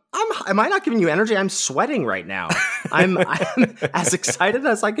 am I not giving you energy? I'm sweating right now. I'm as excited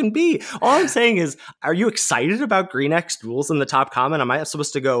as I can be. All I'm saying is, are you excited about Green X duels in the top comment? Am I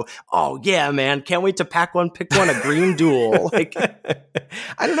supposed to go, oh yeah, man, can't wait to pack one, pick one, a green duel? Like,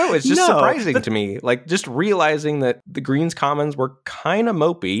 I don't know. It's just surprising to me. Like, just realizing that the greens commons were kind of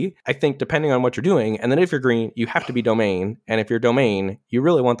mopey, I think, depending on what you're doing. And then if you're green, you have to be Domain. And if you're Domain, you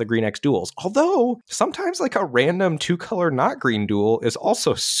really want the Green X duels. Although sometimes, like, a random 2-color not green duel is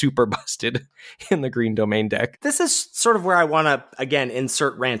also super busted in the green Domain deck. This is sort of where I want to, again,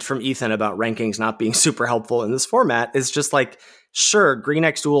 insert rant from Ethan about rankings not being super helpful in this format. Is just like, sure, Green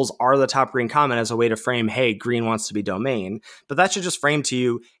X duels are the top green common as a way to frame, hey, green wants to be Domain. But that should just frame to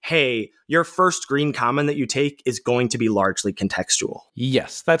you, hey, your first green common that you take is going to be largely contextual.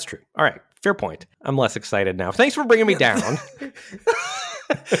 Yes, that's true. All right, fair point. I'm less excited now. Thanks for bringing me down.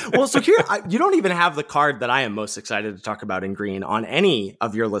 Well, so here, you don't even have the card that I am most excited to talk about in green on any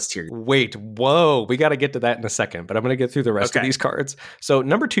of your list here. Wait, whoa. We got to get to that in a second, but I'm going to get through the rest of these cards. So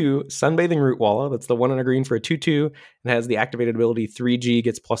number 2, Sunbathing Rootwalla. That's the 1 and a green for a 2/2. It has the activated ability 3G,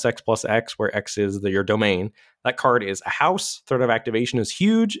 gets +X/+X, where X is your domain. That card is a house. Threat of activation is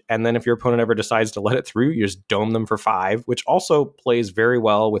huge. And then if your opponent ever decides to let it through, you just dome them for 5, which also plays very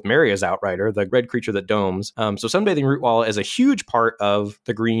well with Maria's Outrider, the red creature that domes. So Sunbathing Rootwalla is a huge part of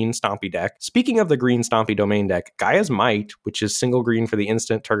the green Stompy deck. Speaking of the green Stompy Domain deck, Gaia's Might, which is single green for the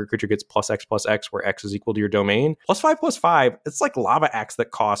instant, target creature gets +X/+X, where X is equal to your domain. +5/+5, it's like Lava Axe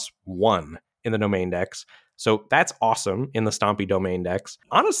that costs 1 in the Domain decks. So that's awesome in the Stompy Domain decks.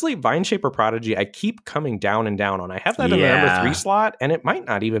 Honestly, Vineshaper Prodigy, I keep coming down and down on. I have that in the number 3 slot, and it might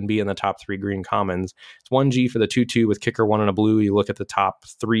not even be in the top 3 green commons. It's 1G for the 2/2 with kicker 1 and a blue. You look at the top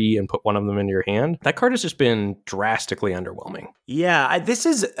 3 and put one of them into your hand. That card has just been drastically underwhelming. Yeah, this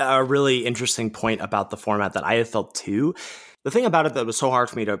is a really interesting point about the format that I have felt too. The thing about it that was so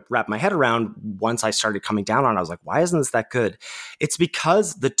hard for me to wrap my head around once I started coming down on it, I was like, why isn't this that good? It's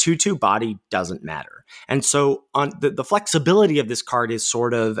because the 2/2 body doesn't matter. And so on the flexibility of this card is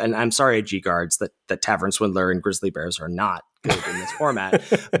sort of, and I'm sorry, G guards, that Tavern Swindler and Grizzly Bears are not good in this format,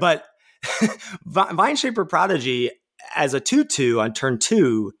 but Vineshaper Prodigy as a 2/2 on turn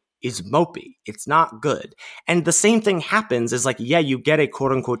 2 is mopey. It's not good. And the same thing happens is like, yeah, you get a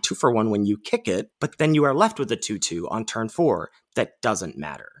quote unquote 2-for-1 when you kick it, but then you are left with a 2/2 on turn 4 that doesn't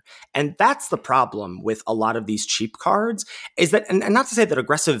matter. And that's the problem with a lot of these cheap cards is that, and not to say that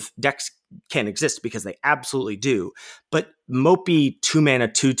aggressive decks can't exist because they absolutely do, but mopey 2-mana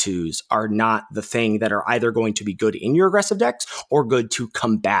 2/2s are not the thing that are either going to be good in your aggressive decks or good to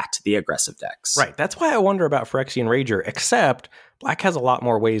combat the aggressive decks. Right. That's why I wonder about Phyrexian Rager, except Black has a lot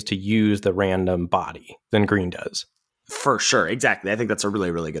more ways to use the random body than Green does. For sure. Exactly. I think that's a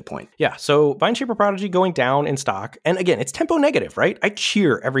really, really good point. Yeah, so Vine Shaper Prodigy going down in stock. And again, it's tempo negative, right? I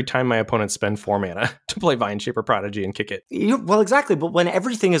cheer every time my opponents spend 4 mana to play Vine Shaper Prodigy and kick it. Well, exactly. But when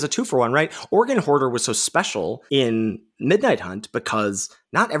everything is a 2-for-1, right? Oregon Hoarder was so special in Midnight Hunt because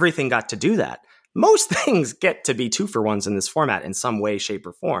not everything got to do that. Most things get to be 2-for-1s in this format in some way, shape,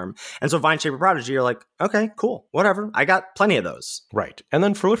 or form. And so Vine Shaper Prodigy, you're like, okay, cool, whatever. I got plenty of those. Right. And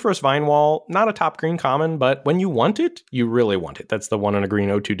then Proliferous Vine Wall, not a top green common, but when you want it, you really want it. That's the 1 in a green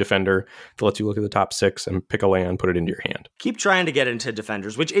 0-2 defender that lets you look at the top 6 and pick a land, put it into your hand. Keep trying to get into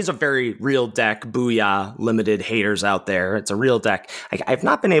defenders, which is a very real deck. Booyah, limited haters out there. It's a real deck. I've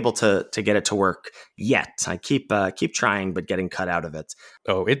not been able to get it to work yet. I keep trying, but getting cut out of it.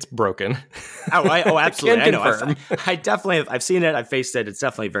 Oh, it's broken. Oh, absolutely. I know. I definitely have. I've seen it. I've faced it. It's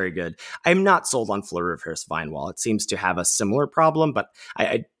definitely very good. I'm not sold on Floriferous Vine Wall. It seems to have a similar problem, but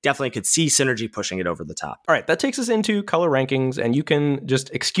I definitely could see synergy pushing it over the top. All right, that takes us into color rankings, and you can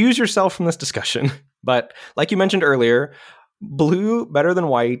just excuse yourself from this discussion. But like you mentioned earlier, blue better than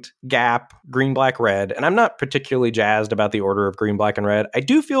white, gap, green, black, red. And I'm not particularly jazzed about the order of green, black, and red. I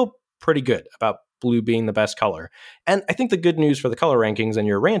do feel pretty good about blue being the best color. And I think the good news for the color rankings and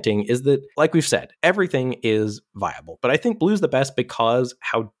your ranting is that, like we've said, everything is viable. But I think blue's the best because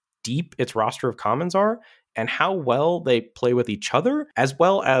how deep its roster of commons are and how well they play with each other, as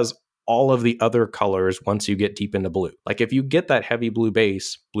well as all of the other colors once you get deep into blue. Like if you get that heavy blue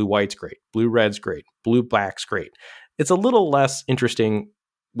base, blue white's great, blue red's great, blue black's great. It's a little less interesting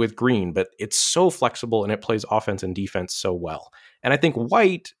with green, but it's so flexible and it plays offense and defense so well. And I think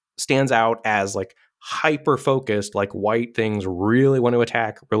white stands out as like hyper focused, like white things really want to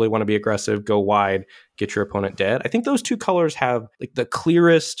attack, really want to be aggressive, go wide, get your opponent dead. I think those two colors have like the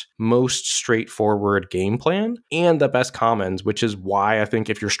clearest, most straightforward game plan and the best commons, which is why I think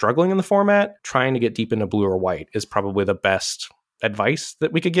if you're struggling in the format, trying to get deep into blue or white is probably the best advice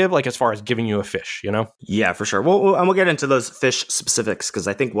that we could give, like as far as giving you a fish, you know? Yeah, for sure. We'll get into those fish specifics because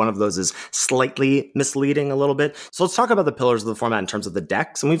I think one of those is slightly misleading a little bit. So let's talk about the pillars of the format in terms of the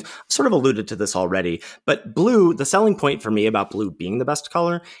decks. And we've sort of alluded to this already, but blue, the selling point for me about blue being the best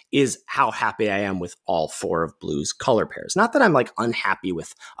color is how happy I am with all 4 of blue's color pairs. Not that I'm like unhappy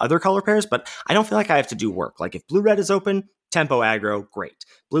with other color pairs, but I don't feel like I have to do work. Like if blue red is open, tempo aggro, great.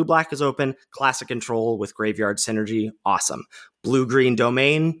 Blue black is open, classic control with graveyard synergy, awesome. Blue green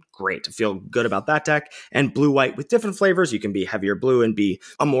domain, great. I feel good about that deck. And blue white with different flavors. You can be heavier blue and be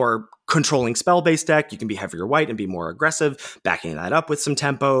a more controlling spell-based deck. You can be heavier white and be more aggressive, backing that up with some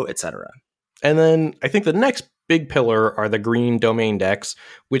tempo, etc. And then I think the next big pillar are the green domain decks,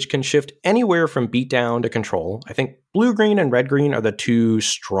 which can shift anywhere from beatdown to control. I think blue-green and red-green are the 2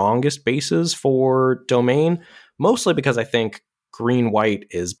 strongest bases for domain, mostly because I think green-white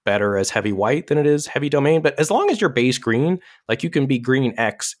is better as heavy white than it is heavy domain. But as long as you're base green, like you can be green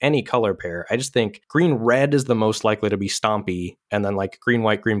X, any color pair. I just think green-red is the most likely to be stompy. And then like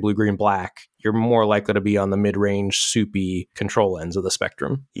green-white, green-blue, green-black, you're more likely to be on the mid-range, soupy control ends of the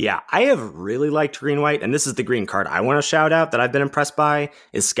spectrum. Yeah, I have really liked green-white, and this is the green card I want to shout out that I've been impressed by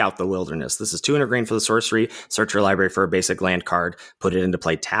is Scout the Wilderness. This is 200 green for the sorcery, search your library for a basic land card, put it into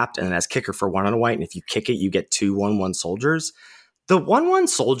play tapped, and it has kicker for 1 on a white, and if you kick it, you get 2 1/1 soldiers. The 1/1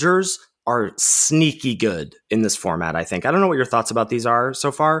 soldiers are sneaky good in this format, I think. I don't know what your thoughts about these are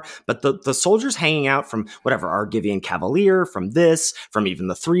so far, but the soldiers hanging out from whatever, Argivian Cavalier, from this, from even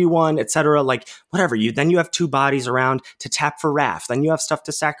the 3/1, etc., like whatever, then you have 2 bodies around to tap for Wrath, then you have stuff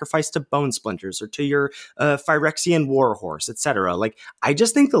to sacrifice to Bone Splinters or to your Phyrexian Warhorse, etc. Like, I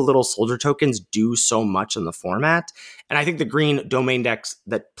just think the little soldier tokens do so much in the format, and I think the green domain decks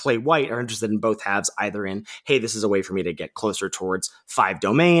that play white are interested in both halves, either in, hey, this is a way for me to get closer towards 5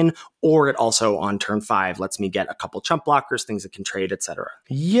 domain, or it also on turn 5 lets me get a couple chump blockers, things that can trade, etc.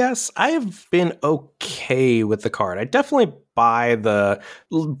 Yes, I've been okay with the card. I definitely buy the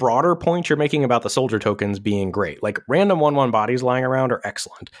broader point you're making about the soldier tokens being great. Like random 1/1 bodies lying around are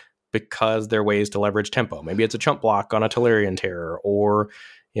excellent because they're ways to leverage tempo. Maybe it's a chump block on a Tolarian Terror, or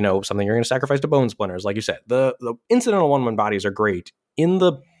something you're going to sacrifice to Bone Splinters, like you said. The incidental 1/1 bodies are great. In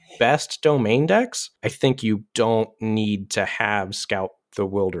the best domain decks, I think you don't need to have Scout the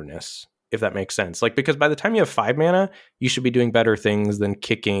Wilderness, if that makes sense. Like, because by the time you have 5 mana, you should be doing better things than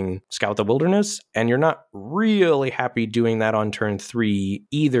kicking Scout the Wilderness, and you're not really happy doing that on turn 3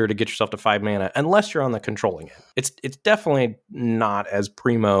 either to get yourself to 5 mana, unless you're on the controlling it. It's definitely not as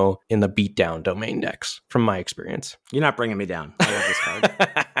primo in the beatdown domain decks, from my experience. You're not bringing me down. I love this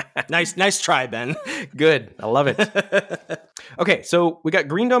card. Nice try, Ben. Good. I love it. Okay, so we got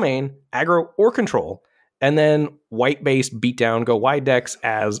green domain, aggro, or control. And then white-based beatdown go wide decks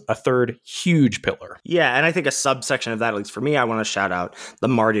as a third huge pillar. Yeah, and I think a subsection of that, at least for me, I want to shout out the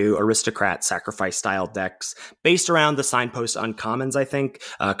Mardu Aristocrat Sacrifice style decks based around the Signpost Uncommons, I think,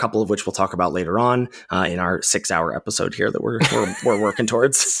 a couple of which we'll talk about later on in our 6-hour episode here that we're working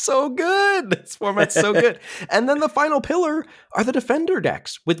towards. So good! This format's so good. And then the final pillar are the Defender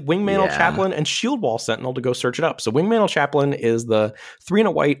decks with Wingmantle Chaplain and Shield Wall Sentinel to go search it up. So Wingmantle Chaplain is the 3 and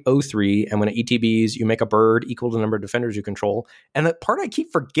a white 0/3, and when it ETBs, you make a bird equal to the number of defenders you control. And the part I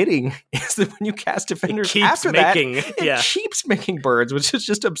keep forgetting is that when you cast defenders after that, it keeps making birds, which is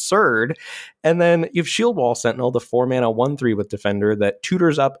just absurd. And then you have Shield Wall Sentinel, the 4 mana 1/3 with defender that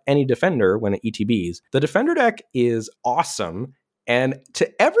tutors up any defender when it ETBs. The defender deck is awesome. And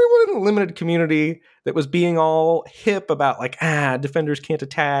to everyone in the limited community that was being all hip about like, defenders can't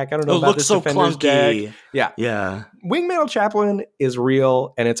attack. I don't know about this defender's deck. Yeah. Wingmantle Chaplain is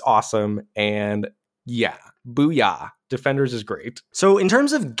real and it's awesome. And yeah, booyah. Defenders is great. So in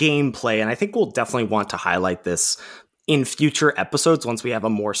terms of gameplay, and I think we'll definitely want to highlight this in future episodes once we have a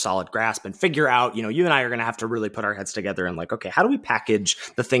more solid grasp and figure out, you and I are going to have to really put our heads together and like, okay, how do we package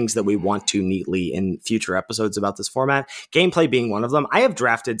the things that we want to neatly in future episodes about this format? Gameplay being one of them. I have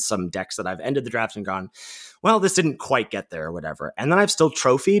drafted some decks that I've ended the draft and gone, well, this didn't quite get there or whatever. And then I've still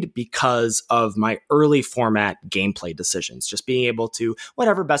trophied because of my early format gameplay decisions. Just being able to,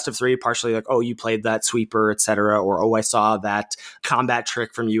 whatever, best of 3, partially like, oh, you played that sweeper, etc. Or, oh, I saw that combat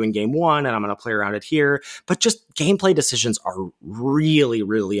trick from you in game 1 and I'm going to play around it here. But just gameplay decisions are really,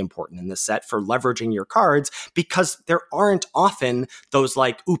 really important in this set for leveraging your cards because there aren't often those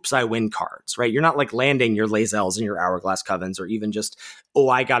like, oops, I win cards, right? You're not like landing your Lazels and your Hourglass Covens or even just, oh,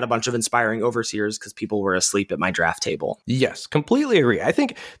 I got a bunch of Inspiring Overseers because people were asleep at my draft table. Yes, completely agree. I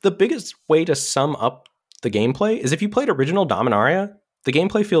think the biggest way to sum up the gameplay is if you played original Dominaria, the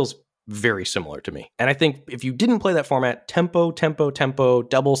gameplay feels very similar to me. And I think if you didn't play that format, tempo,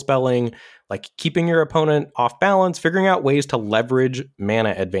 double spelling, like keeping your opponent off balance, figuring out ways to leverage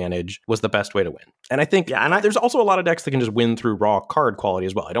mana advantage was the best way to win. And I think there's also a lot of decks that can just win through raw card quality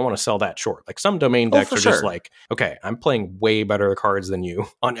as well. I don't want to sell that short. Like some domain decks are just like, okay, I'm playing way better cards than you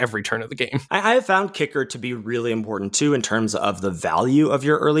on every turn of the game. I have found kicker to be really important too in terms of the value of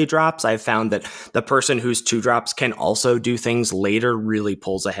your early drops. I've found that the person whose 2 drops can also do things later really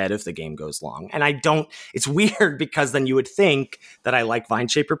pulls ahead if the game goes long. And it's weird because then you would think that I like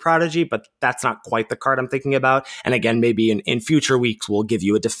Vineshaper Prodigy, but that's not quite the card I'm thinking about. And again, maybe in future weeks, we'll give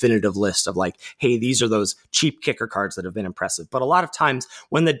you a definitive list of like, hey, these are those cheap kicker cards that have been impressive. But a lot of times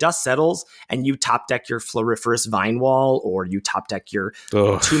when the dust settles and you top deck your Floriferous Vine Wall or you top deck your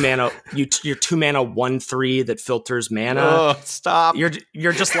 2 mana, your 2 mana 1/3 that filters mana. Stop.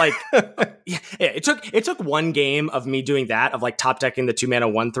 You're just like, it took one game of me doing that, of like top decking the 2 mana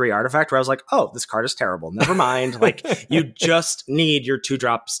 1/3 artifact where I was like, oh, this card is terrible. Never mind. Like you just need your 2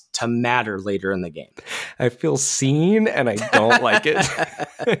 drops to matter later in the game. I feel seen and I don't like it.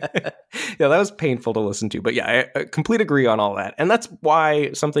 Yeah, that was painful to listen to. But yeah, I completely agree on all that. And that's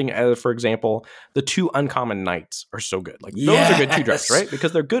why something as, for example, the 2 uncommon knights are so good. Like those are good 2 drops, right?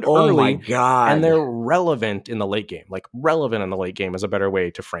 Because they're good early. My God. And they're relevant in the late game. Like relevant in the late game is a better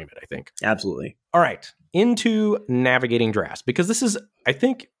way to frame it, I think. Absolutely. All right. Into navigating drafts. Because this is, I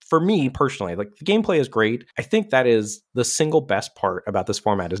think, for me personally, like the gameplay is great. I think that is the single best part about this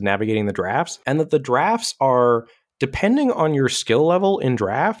format is navigating the drafts, and that the drafts are, depending on your skill level in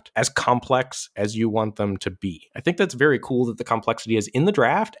draft, as complex as you want them to be. I think that's very cool that the complexity is in the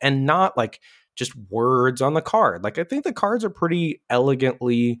draft and not like just words on the card. Like I think the cards are pretty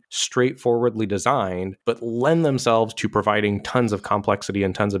elegantly, straightforwardly designed, but lend themselves to providing tons of complexity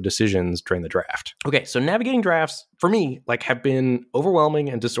and tons of decisions during the draft. Okay, so navigating drafts for me like have been overwhelming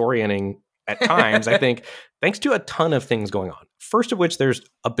and disorienting at times, I think, thanks to a ton of things going on. First of which, there's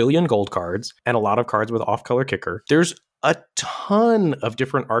a billion gold cards and a lot of cards with off-color kicker. There's a ton of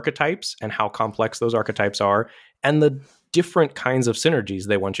different archetypes and how complex those archetypes are, and the different kinds of synergies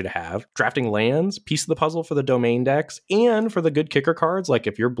they want you to have. Drafting lands, piece of the puzzle for the domain decks, and for the good kicker cards, like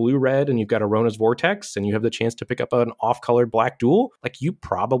if you're blue-red and you've got Arona's Vortex and you have the chance to pick up an off-colored black duel, like you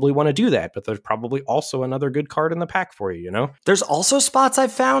probably want to do that, but there's probably also another good card in the pack for you, you know? There's also spots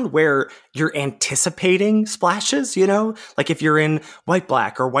I've found where you're anticipating splashes, you know? Like if you're in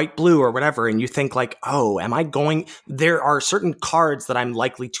white-black or white-blue or whatever, and you think like, oh, there are certain cards that I'm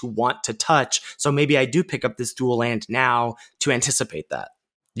likely to want to touch, so maybe I do pick up this dual land now to anticipate that.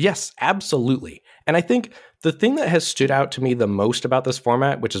 Yes, absolutely. And I think the thing that has stood out to me the most about this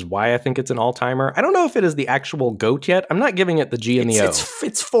format, which is why I think it's an all-timer, I don't know if it is the actual GOAT yet. I'm not giving it the G and the O.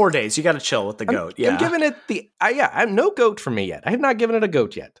 It's 4 days. You got to chill with the GOAT. I'm giving it I'm no GOAT for me yet. I have not given it a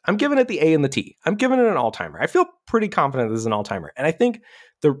GOAT yet. I'm giving it the A and the T. I'm giving it an all-timer. I feel pretty confident this is an all-timer. And I think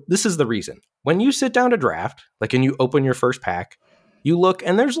this is the reason. When you sit down to draft, like, and you open your first pack, you look,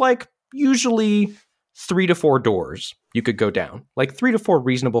 and there's like usually 3 to 4 doors you could go down, like 3 to 4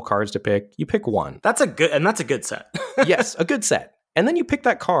 reasonable cards to pick. You pick one. That's a good set. Yes, a good set. And then you pick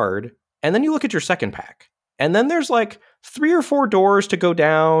that card, and then you look at your second pack. And then there's like 3 or 4 doors to go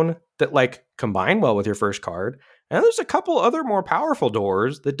down that like combine well with your first card. And there's a couple other more powerful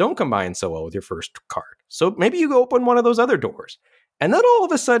doors that don't combine so well with your first card. So maybe you go open one of those other doors. And then all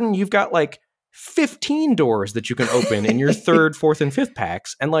of a sudden you've got like 15 doors that you can open in your third, fourth, and fifth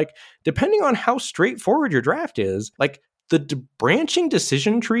packs. And like, depending on how straightforward your draft is, like the branching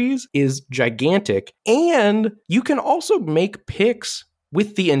decision trees is gigantic. And you can also make picks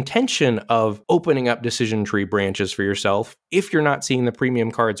with the intention of opening up decision tree branches for yourself if you're not seeing the premium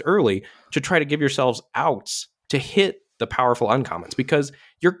cards early, to try to give yourselves outs to hit the powerful uncommons, because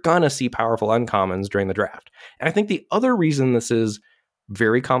you're gonna see powerful uncommons during the draft. And I think the other reason this is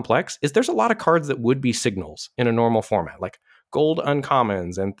very complex is there's a lot of cards that would be signals in a normal format, like gold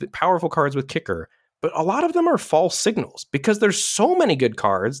uncommons and powerful cards with kicker. But a lot of them are false signals because there's so many good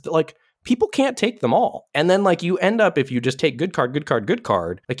cards that like people can't take them all. And then like you end up, if you just take good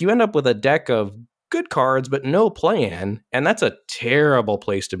card, like you end up with a deck of good cards, but no plan. And that's a terrible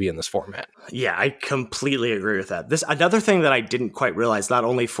place to be in this format. Yeah, I completely agree with that. This another thing that I didn't quite realize, not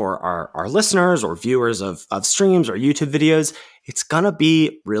only for our listeners or viewers of streams or YouTube videos, it's going to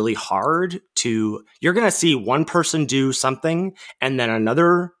be really hard you're going to see one person do something and then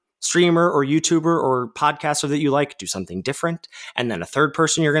another streamer or YouTuber or podcaster that you like do something different. And then a third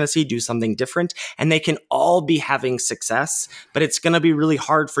person you're going to see do something different. And they can all be having success, but it's going to be really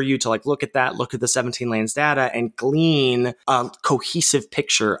hard for you to like look at the 17 lands data and glean a cohesive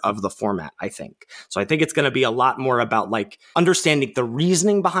picture of the format, I think. So I think it's going to be a lot more about like understanding the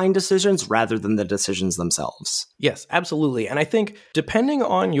reasoning behind decisions rather than the decisions themselves. Yes, absolutely. And I think depending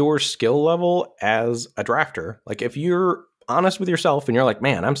on your skill level as a drafter, like if you're honest with yourself and you're like,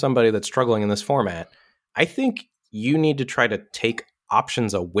 man, I'm somebody that's struggling in this format, I think you need to try to take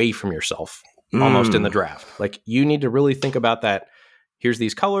options away from yourself almost in the draft. Like you need to really think about that. Here's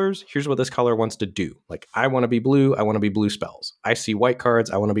these colors. Here's what this color wants to do. Like I want to be blue. I want to be blue spells. I see white cards.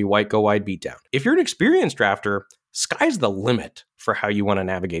 I want to be white, go wide, beat down. If you're an experienced drafter, sky's the limit for how you want to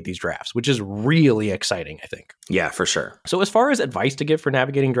navigate these drafts, which is really exciting, I think. Yeah, for sure. So as far as advice to give for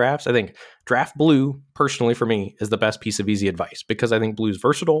navigating drafts, I think draft blue, personally for me, is the best piece of easy advice because I think blue is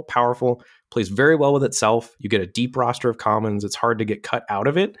versatile, powerful, plays very well with itself. You get a deep roster of commons. It's hard to get cut out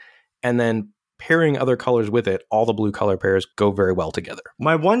of it. And then pairing other colors with it, all the blue color pairs go very well together.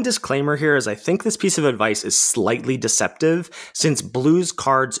 My one disclaimer here is I think this piece of advice is slightly deceptive since blue's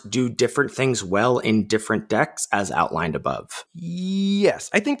cards do different things well in different decks as outlined above.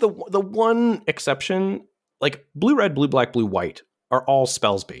 Yes, I think the one exception, like blue, red, blue, black, blue, white, are all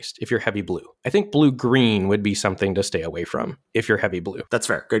spells based if you're heavy blue. I think blue, green would be something to stay away from if you're heavy blue. That's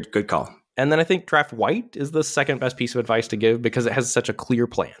fair. Good call. And then I think draft white is the second best piece of advice to give because it has such a clear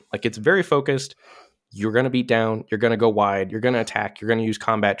plan. Like it's very focused. You're going to beat down. You're going to go wide. You're going to attack. You're going to use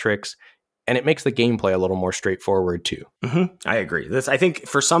combat tricks. And it makes the gameplay a little more straightforward too. Mm-hmm. I agree. I think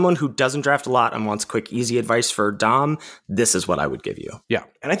for someone who doesn't draft a lot and wants quick, easy advice for Dom, this is what I would give you. Yeah.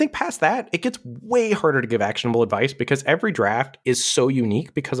 And I think past that, it gets way harder to give actionable advice because every draft is so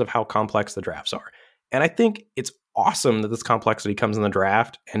unique because of how complex the drafts are. And I think it's awesome that this complexity comes in the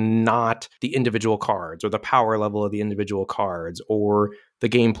draft and not the individual cards or the power level of the individual cards or the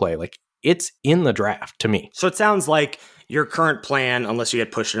gameplay. Like it's in the draft to me. So it sounds like your current plan, unless you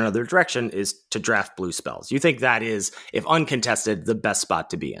get pushed in another direction, is to draft blue spells. You think that is, if uncontested, the best spot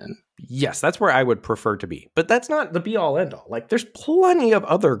to be in? Yes, that's where I would prefer to be. But that's not the be-all, end-all. Like, there's plenty of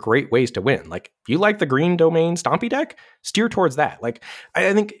other great ways to win. Like, if you like the green Domain Stompy deck, steer towards that. Like,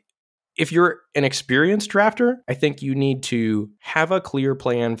 I think if you're an experienced drafter, I think you need to have a clear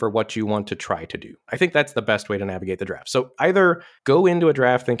plan for what you want to try to do. I think that's the best way to navigate the draft. So either go into a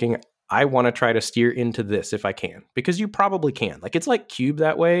draft thinking, I want to try to steer into this if I can, because you probably can. Like it's like Cube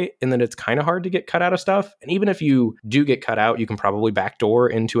that way, in that it's kind of hard to get cut out of stuff. And even if you do get cut out, you can probably backdoor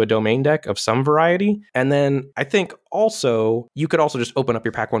into a domain deck of some variety. And then I think also you could also just open up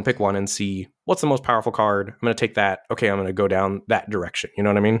your pack one, pick one and see what's the most powerful card. I'm going to take that. Okay, I'm going to go down that direction. You know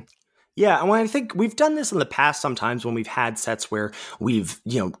what I mean? Yeah, and I think we've done this in the past sometimes when we've had sets where we've,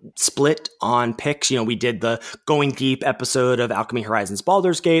 split on picks. We did the Going Deep episode of Alchemy Horizons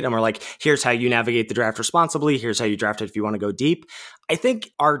Baldur's Gate, and we're like, here's how you navigate the draft responsibly. Here's how you draft it if you want to go deep. I think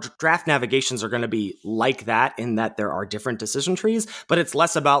our draft navigations are going to be like that in that there are different decision trees, but it's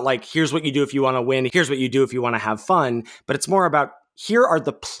less about like, here's what you do if you want to win. Here's what you do if you want to have fun. But it's more about, here are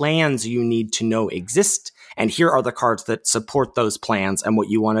the plans you need to know exist, and here are the cards that support those plans, and what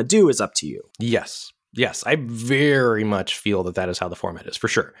you want to do is up to you. Yes. I very much feel that is how the format is, for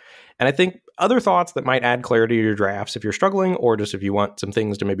sure. And I think other thoughts that might add clarity to your drafts if you're struggling, or just if you want some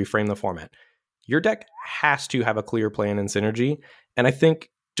things to maybe frame the format. Your deck has to have a clear plan and synergy, and I think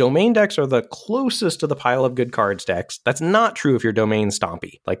Domain decks are the closest to the pile of good cards decks. That's not true if you're Domain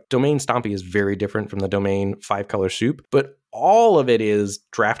Stompy. Like, Domain Stompy is very different from the Domain 5-color soup, but all of it is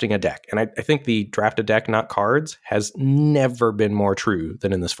drafting a deck. And I think the draft a deck, not cards, has never been more true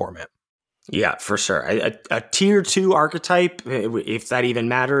than in this format. Yeah, for sure. A tier 2 archetype, if that even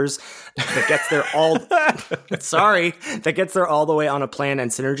matters, that gets there all that gets there all the way on a plan and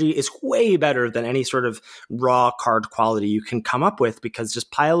synergy is way better than any sort of raw card quality you can come up with, because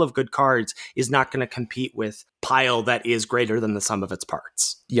just pile of good cards is not going to compete with pile that is greater than the sum of its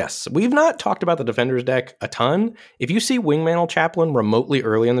parts. Yes, we've not talked about the Defenders deck a ton. If you see Wingmantle Chaplain remotely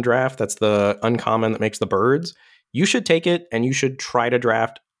early in the draft, that's the uncommon that makes the birds, you should take it and you should try to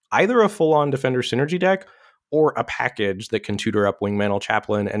draft either a full-on Defender synergy deck or a package that can tutor up Wingmantle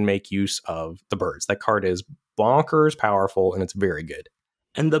Chaplain and make use of the birds. That card is bonkers powerful, and it's very good.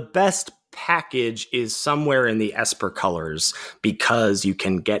 And the best package is somewhere in the Esper colors, because you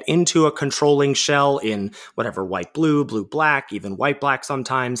can get into a controlling shell in whatever white-blue, blue-black, even white-black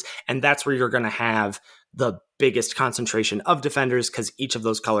sometimes, and that's where you're going to have the biggest concentration of defenders, because each of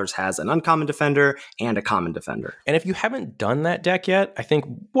those colors has an uncommon defender and a common defender. And if you haven't done that deck yet, I think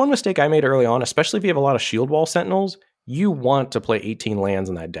one mistake I made early on, especially if you have a lot of Shield Wall Sentinels, you want to play 18 lands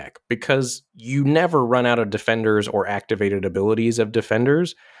in that deck, because you never run out of defenders or activated abilities of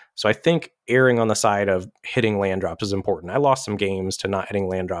defenders. So I think erring on the side of hitting land drops is important. I lost some games to not hitting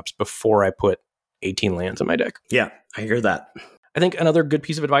land drops before I put 18 lands in my deck. Yeah, I hear that. I think another good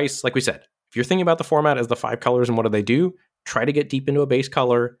piece of advice, like we said, if you're thinking about the format as the 5 colors and what do they do, try to get deep into a base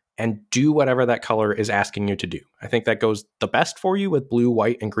color and do whatever that color is asking you to do. I think that goes the best for you with blue,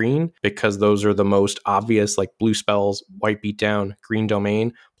 white, and green, because those are the most obvious, like blue spells, white beatdown, green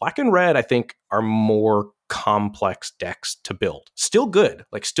domain. Black and red, I think, are more complex decks to build. Still good,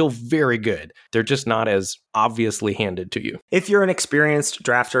 like still very good. They're just not as obviously handed to you. If you're an experienced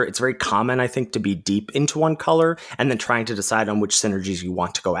drafter, it's very common, I think, to be deep into one color and then trying to decide on which synergies you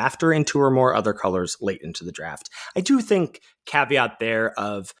want to go after in 2 or more other colors late into the draft. I do think caveat there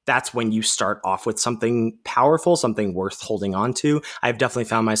of that's when you start off with something powerful, something worth holding on to. I've definitely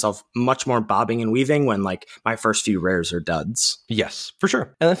found myself much more bobbing and weaving when like my first few rares are duds. Yes, for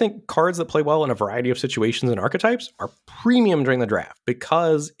sure. And I think cards that play well in a variety of situations and archetypes are premium during the draft,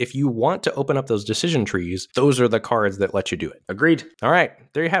 because if you want to open up those decision trees, those are the cards that let you do it. Agreed. All right,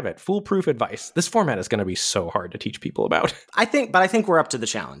 there you have it. Foolproof advice. This format is going to be so hard to teach people about. I think we're up to the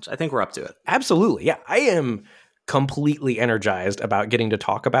challenge. I think we're up to it. Absolutely. Yeah, I am completely energized about getting to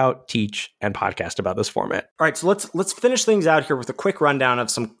talk about, teach, and podcast about this format. All right, so let's finish things out here with a quick rundown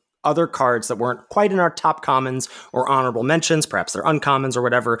of some other cards that weren't quite in our top commons or honorable mentions, perhaps they're uncommons or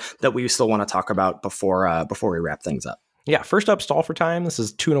whatever, that we still want to talk about before we wrap things up. Yeah, first up, Stall for Time. This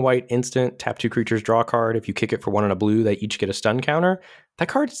is 2 and a white instant, tap 2 creatures, draw a card. If you kick it for 1 and a blue, they each get a stun counter. That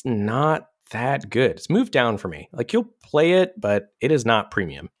card's not that good. It's moved down for me. Like, you'll play it, but it is not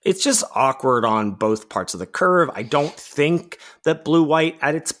premium. It's just awkward on both parts of the curve. I don't think that blue-white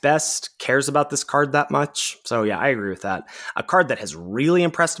at its best cares about this card that much. So yeah, I agree with that. A card that has really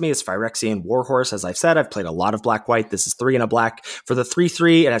impressed me is Phyrexian Warhorse. As I've said, I've played a lot of black-white. This is 3 and a black. For the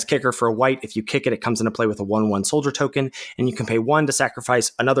 3/3, it has kicker for a white. If you kick it, it comes into play with a 1/1 soldier token, and you can pay 1 to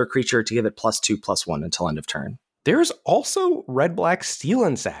sacrifice another creature to give it +2/+1 until end of turn. There's also red-black Steel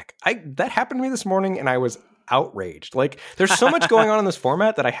and Sack. That happened to me this morning, and I was outraged. Like, there's so much going on in this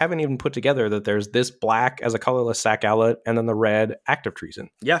format that I haven't even put together that there's this black as a colorless sack outlet, and then the red Active Treason.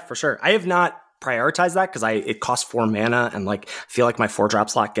 Yeah, for sure. I have not prioritized that because it costs 4 mana, and like I feel like my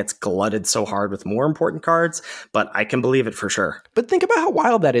 4-drop slot gets glutted so hard with more important cards, but I can believe it for sure. But think about how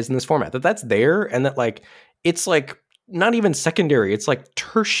wild that is in this format, that's there, and that like it's like not even secondary, it's like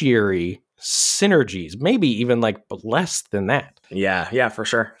tertiary synergies, maybe even like less than that. Yeah, for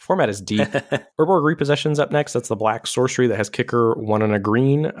sure. Format is deep. Urborg Repossession's up next. That's the black sorcery that has kicker 1 and a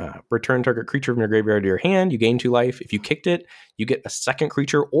green. Return target creature from your graveyard to your hand. You gain 2 life. If you kicked it, you get a second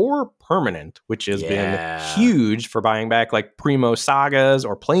creature or permanent, which has been huge for buying back like Primo Sagas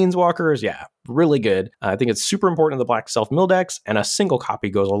or Planeswalkers. Yeah, really good. I think it's super important in the black self-mill decks, and a single copy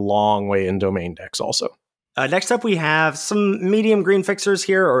goes a long way in Domain decks also. Next up, we have some medium green fixers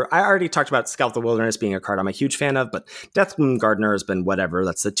here, or I already talked about Scout the Wilderness being a card I'm a huge fan of, but Deathmoon Gardener has been whatever.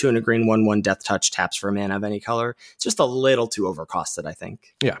 That's the 2 and a green 1/1 Death Touch, taps for a mana of any color. It's just a little too overcosted, I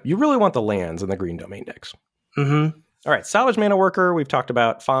think. Yeah, you really want the lands in the green Domain decks. Mm-hmm. All right, Salvage Mana Worker, we've talked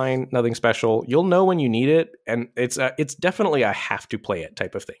about, fine, nothing special. You'll know when you need it, and it's definitely a have-to-play-it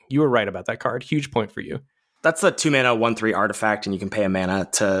type of thing. You were right about that card. Huge point for you. That's the 2 mana 1/3 artifact, and you can pay a mana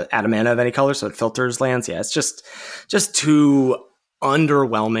to add a mana of any color, so it filters lands. Yeah, it's just too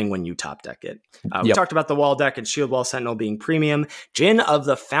underwhelming when you top deck it. We talked about the wall deck and Shield Wall Sentinel being premium. Djinn of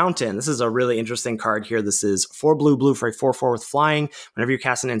the Fountain. This is a really interesting card here. This is 4 blue for a 4/4 with flying. Whenever you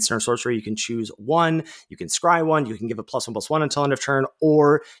cast an instant or sorcery, you can choose 1. You can scry 1. You can give it +1/+1 until end of turn,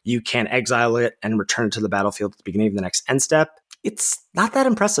 or you can exile it and return it to the battlefield at the beginning of the next end step. It's not that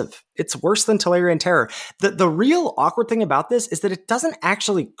impressive. It's worse than Tolarian Terror. The real awkward thing about this is that it doesn't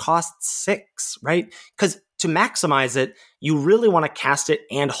actually cost 6, right? Because to maximize it, you really want to cast it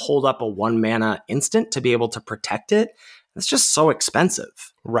and hold up a 1 mana instant to be able to protect it. It's just so expensive.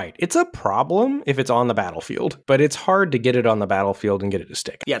 Right. It's a problem if it's on the battlefield, but it's hard to get it on the battlefield and get it to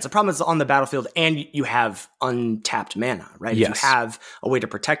stick. Yeah, it's a problem if it's on the battlefield and you have untapped mana, right? Yes. If you have a way to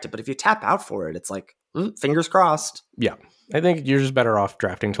protect it. But if you tap out for it, it's like, fingers crossed. Yeah. I think you're just better off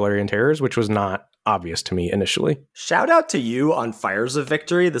drafting Tolarian Terrors, which was not obvious to me initially. Shout out to you on Fires of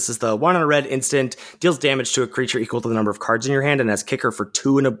Victory. This is the 1 and a red instant, deals damage to a creature equal to the number of cards in your hand, and has kicker for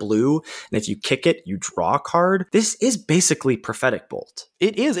 2 and a blue. And if you kick it, you draw a card. This is basically Prophetic Bolt.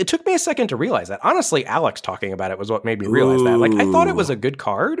 It is. It took me a second to realize that. Honestly, Alex talking about it was what made me realize that. Like, I thought it was a good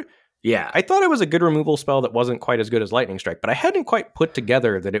card. Yeah. I thought it was a good removal spell that wasn't quite as good as Lightning Strike, but I hadn't quite put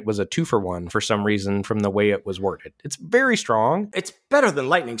together that it was a 2-for-1 for some reason from the way it was worded. It's very strong. It's better than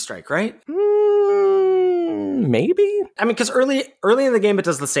Lightning Strike, right? Maybe? I mean, because early in the game, it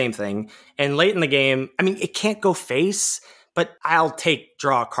does the same thing. And late in the game, I mean, it can't go face, but I'll take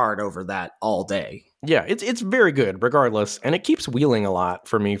draw a card over that all day. Yeah, it's very good regardless. And it keeps wheeling a lot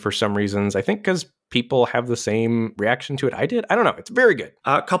for me for some reasons. I think because people have the same reaction to it I did. I don't know. It's very good.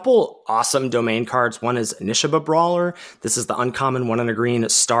 A couple awesome Domain cards. One is Nishiba Brawler. This is the uncommon 1 and a green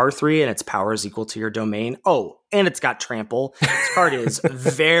 *3, and its power is equal to your domain. Oh, and it's got trample. This card is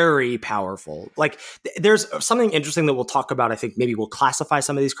very powerful. Like, there's something interesting that we'll talk about. I think maybe we'll classify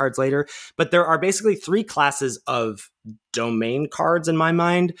some of these cards later, but there are basically 3 classes of Domain cards in my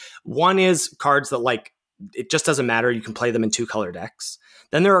mind. One is cards that, like, it just doesn't matter. You can play them in 2-color decks.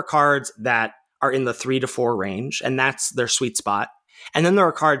 Then there are cards that are in the 3 to 4 range, and that's their sweet spot. And then there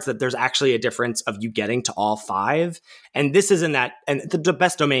are cards that there's actually a difference of you getting to all 5. And this is in that, and the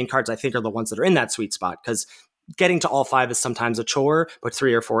best Domain cards I think are the ones that are in that sweet spot, because getting to all 5 is sometimes a chore, but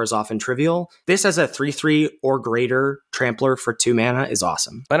 3 or 4 is often trivial. This as a 3/3 or greater trampler for 2 mana is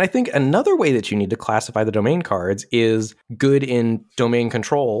awesome. And I think another way that you need to classify the Domain cards is good in Domain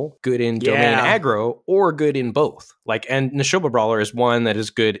Control, good in Domain Aggro, or good in both. Like, and Nishiba Brawler is one that is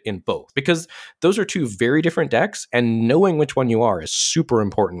good in both, because those are 2 very different decks, and knowing which one you are is super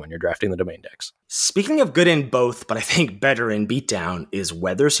important when you're drafting the Domain decks. Speaking of good in both, but I think better in Beatdown, is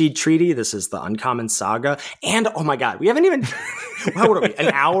Weatherseed Treaty. This is the uncommon saga. And oh my God, we haven't even, what are we,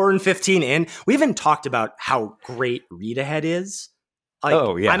 an hour and 15 in? We haven't talked about how great Read Ahead is. Like,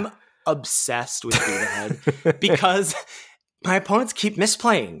 oh, yeah. I'm obsessed with Read Ahead because my opponents keep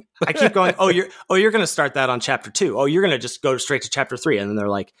misplaying. I keep going, oh, you're going to start that on chapter 2. Oh, you're going to just go straight to chapter 3. And then they're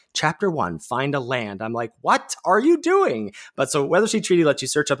like, chapter 1, find a land. I'm like, what are you doing? But so Weatherseed Treaty lets you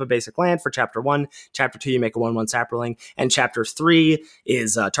search up a basic land for chapter 1. Chapter 2, you make a 1/1 sapperling. And chapter 3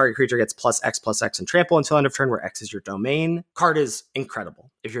 is target creature gets +X and trample until end of turn, where X is your domain. Card is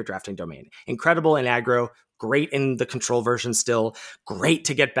incredible if you're drafting Domain. Incredible in aggro. Great in the control version still. Great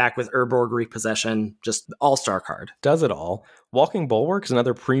to get back with Urborg Repossession. Just all-star card. Does it all. Walking Bulwark is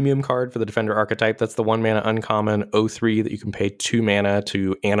another premium card for the Defender archetype. That's the 1 mana uncommon 0/3 that you can pay 2 mana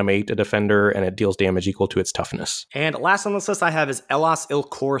to animate a Defender, and it deals damage equal to its toughness. And last on this list I have is Elas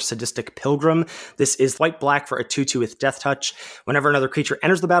Ilkor Sadistic Pilgrim. This is white-black for a 2/2 with Death Touch. Whenever another creature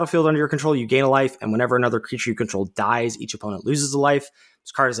enters the battlefield under your control, you gain a life, and whenever another creature you control dies, each opponent loses a life.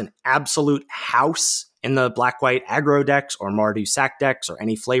 This card is an absolute house in the black-white aggro decks or Mardu sack decks or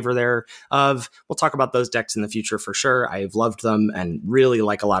any flavor thereof. We'll talk about those decks in the future for sure. I've loved them and really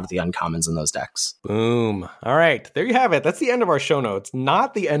like a lot of the uncommons in those decks. Boom. All right. There you have it. That's the end of our show notes.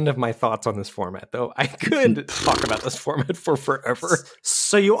 Not the end of my thoughts on this format, though. I could talk about this format for forever.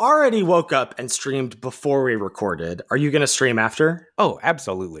 So you already woke up and streamed before we recorded. Are you going to stream after? Oh,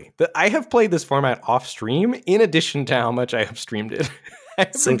 absolutely. I have played this format off stream in addition to how much I have streamed it.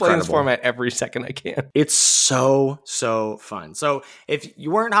 I've been playing this format every second I can. It's so fun. So if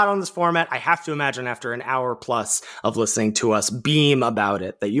you weren't hot on this format, I have to imagine after an hour plus of listening to us beam about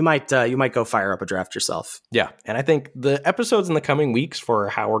it that you might go fire up a draft yourself. Yeah, and I think the episodes in the coming weeks for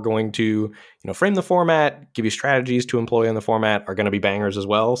how we're going to frame the format, give you strategies to employ in the format are going to be bangers as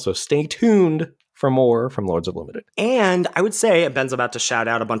well. So stay tuned for more from Lords of Limited. And I would say, Ben's about to shout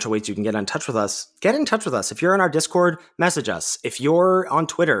out a bunch of ways you can get in touch with us. Get in touch with us. If you're in our Discord, message us. If you're on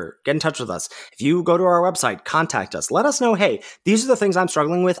Twitter, get in touch with us. If you go to our website, contact us. Let us know, hey, these are the things I'm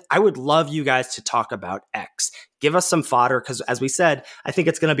struggling with. I would love you guys to talk about X. Give us some fodder, because as we said, I think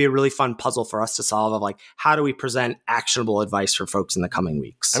it's going to be a really fun puzzle for us to solve of how do we present actionable advice for folks in the coming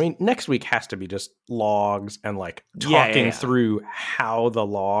weeks? I mean, next week has to be just logs and talking through how the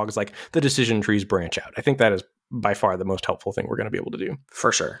logs, the decision trees branch out. I think that is by far the most helpful thing we're going to be able to do.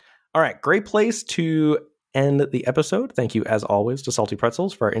 For sure. All right, great place to end the episode. Thank you, as always, to Salty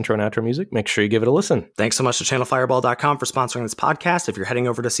Pretzels for our intro and outro music. Make sure you give it a listen. Thanks so much to channelfireball.com for sponsoring this podcast. If you're heading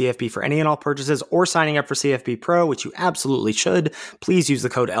over to CFB for any and all purchases or signing up for CFB Pro, which you absolutely should, please use the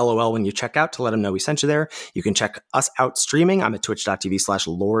code LOL when you check out to let them know we sent you there. You can check us out streaming. I'm at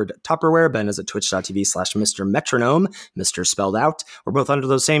twitch.tv/Lord Tupperware. Ben is at twitch.tv/Mr. Metronome, Mr. spelled out. We're both under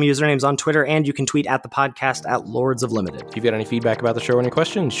those same usernames on Twitter, and you can tweet at the podcast at Lords of Limited. If you've got any feedback about the show or any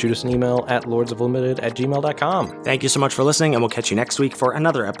questions, shoot us an email at lordsoflimited@gmail.com. Thank you so much for listening, and we'll catch you next week for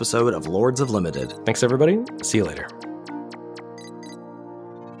another episode of Lords of Limited. Thanks, everybody. See you later.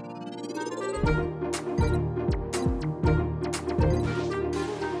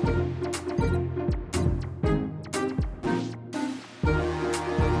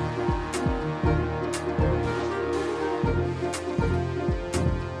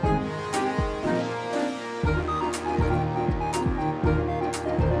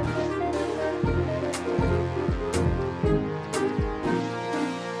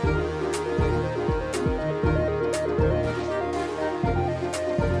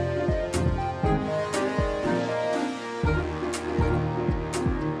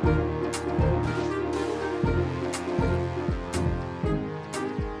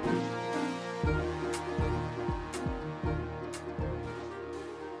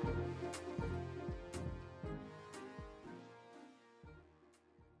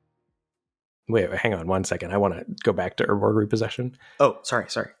 Wait, hang on 1 second. I want to go back to Urborg Repossession. Oh, sorry.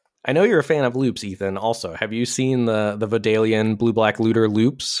 I know you're a fan of loops, Ethan. Also, have you seen the Vodalian Blue-Black Looter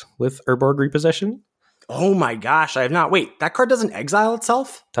loops with Urborg Repossession? Oh my gosh, I have not. Wait, that card doesn't exile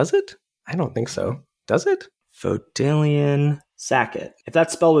itself? Does it? I don't think so. Does it? Vodalian, sack it. If that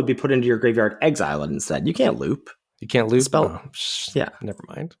spell would be put into your graveyard, exile it instead. You can't loop. You can't loop? Spell. Yeah. Never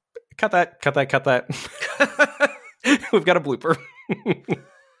mind. Cut that. We've got a blooper.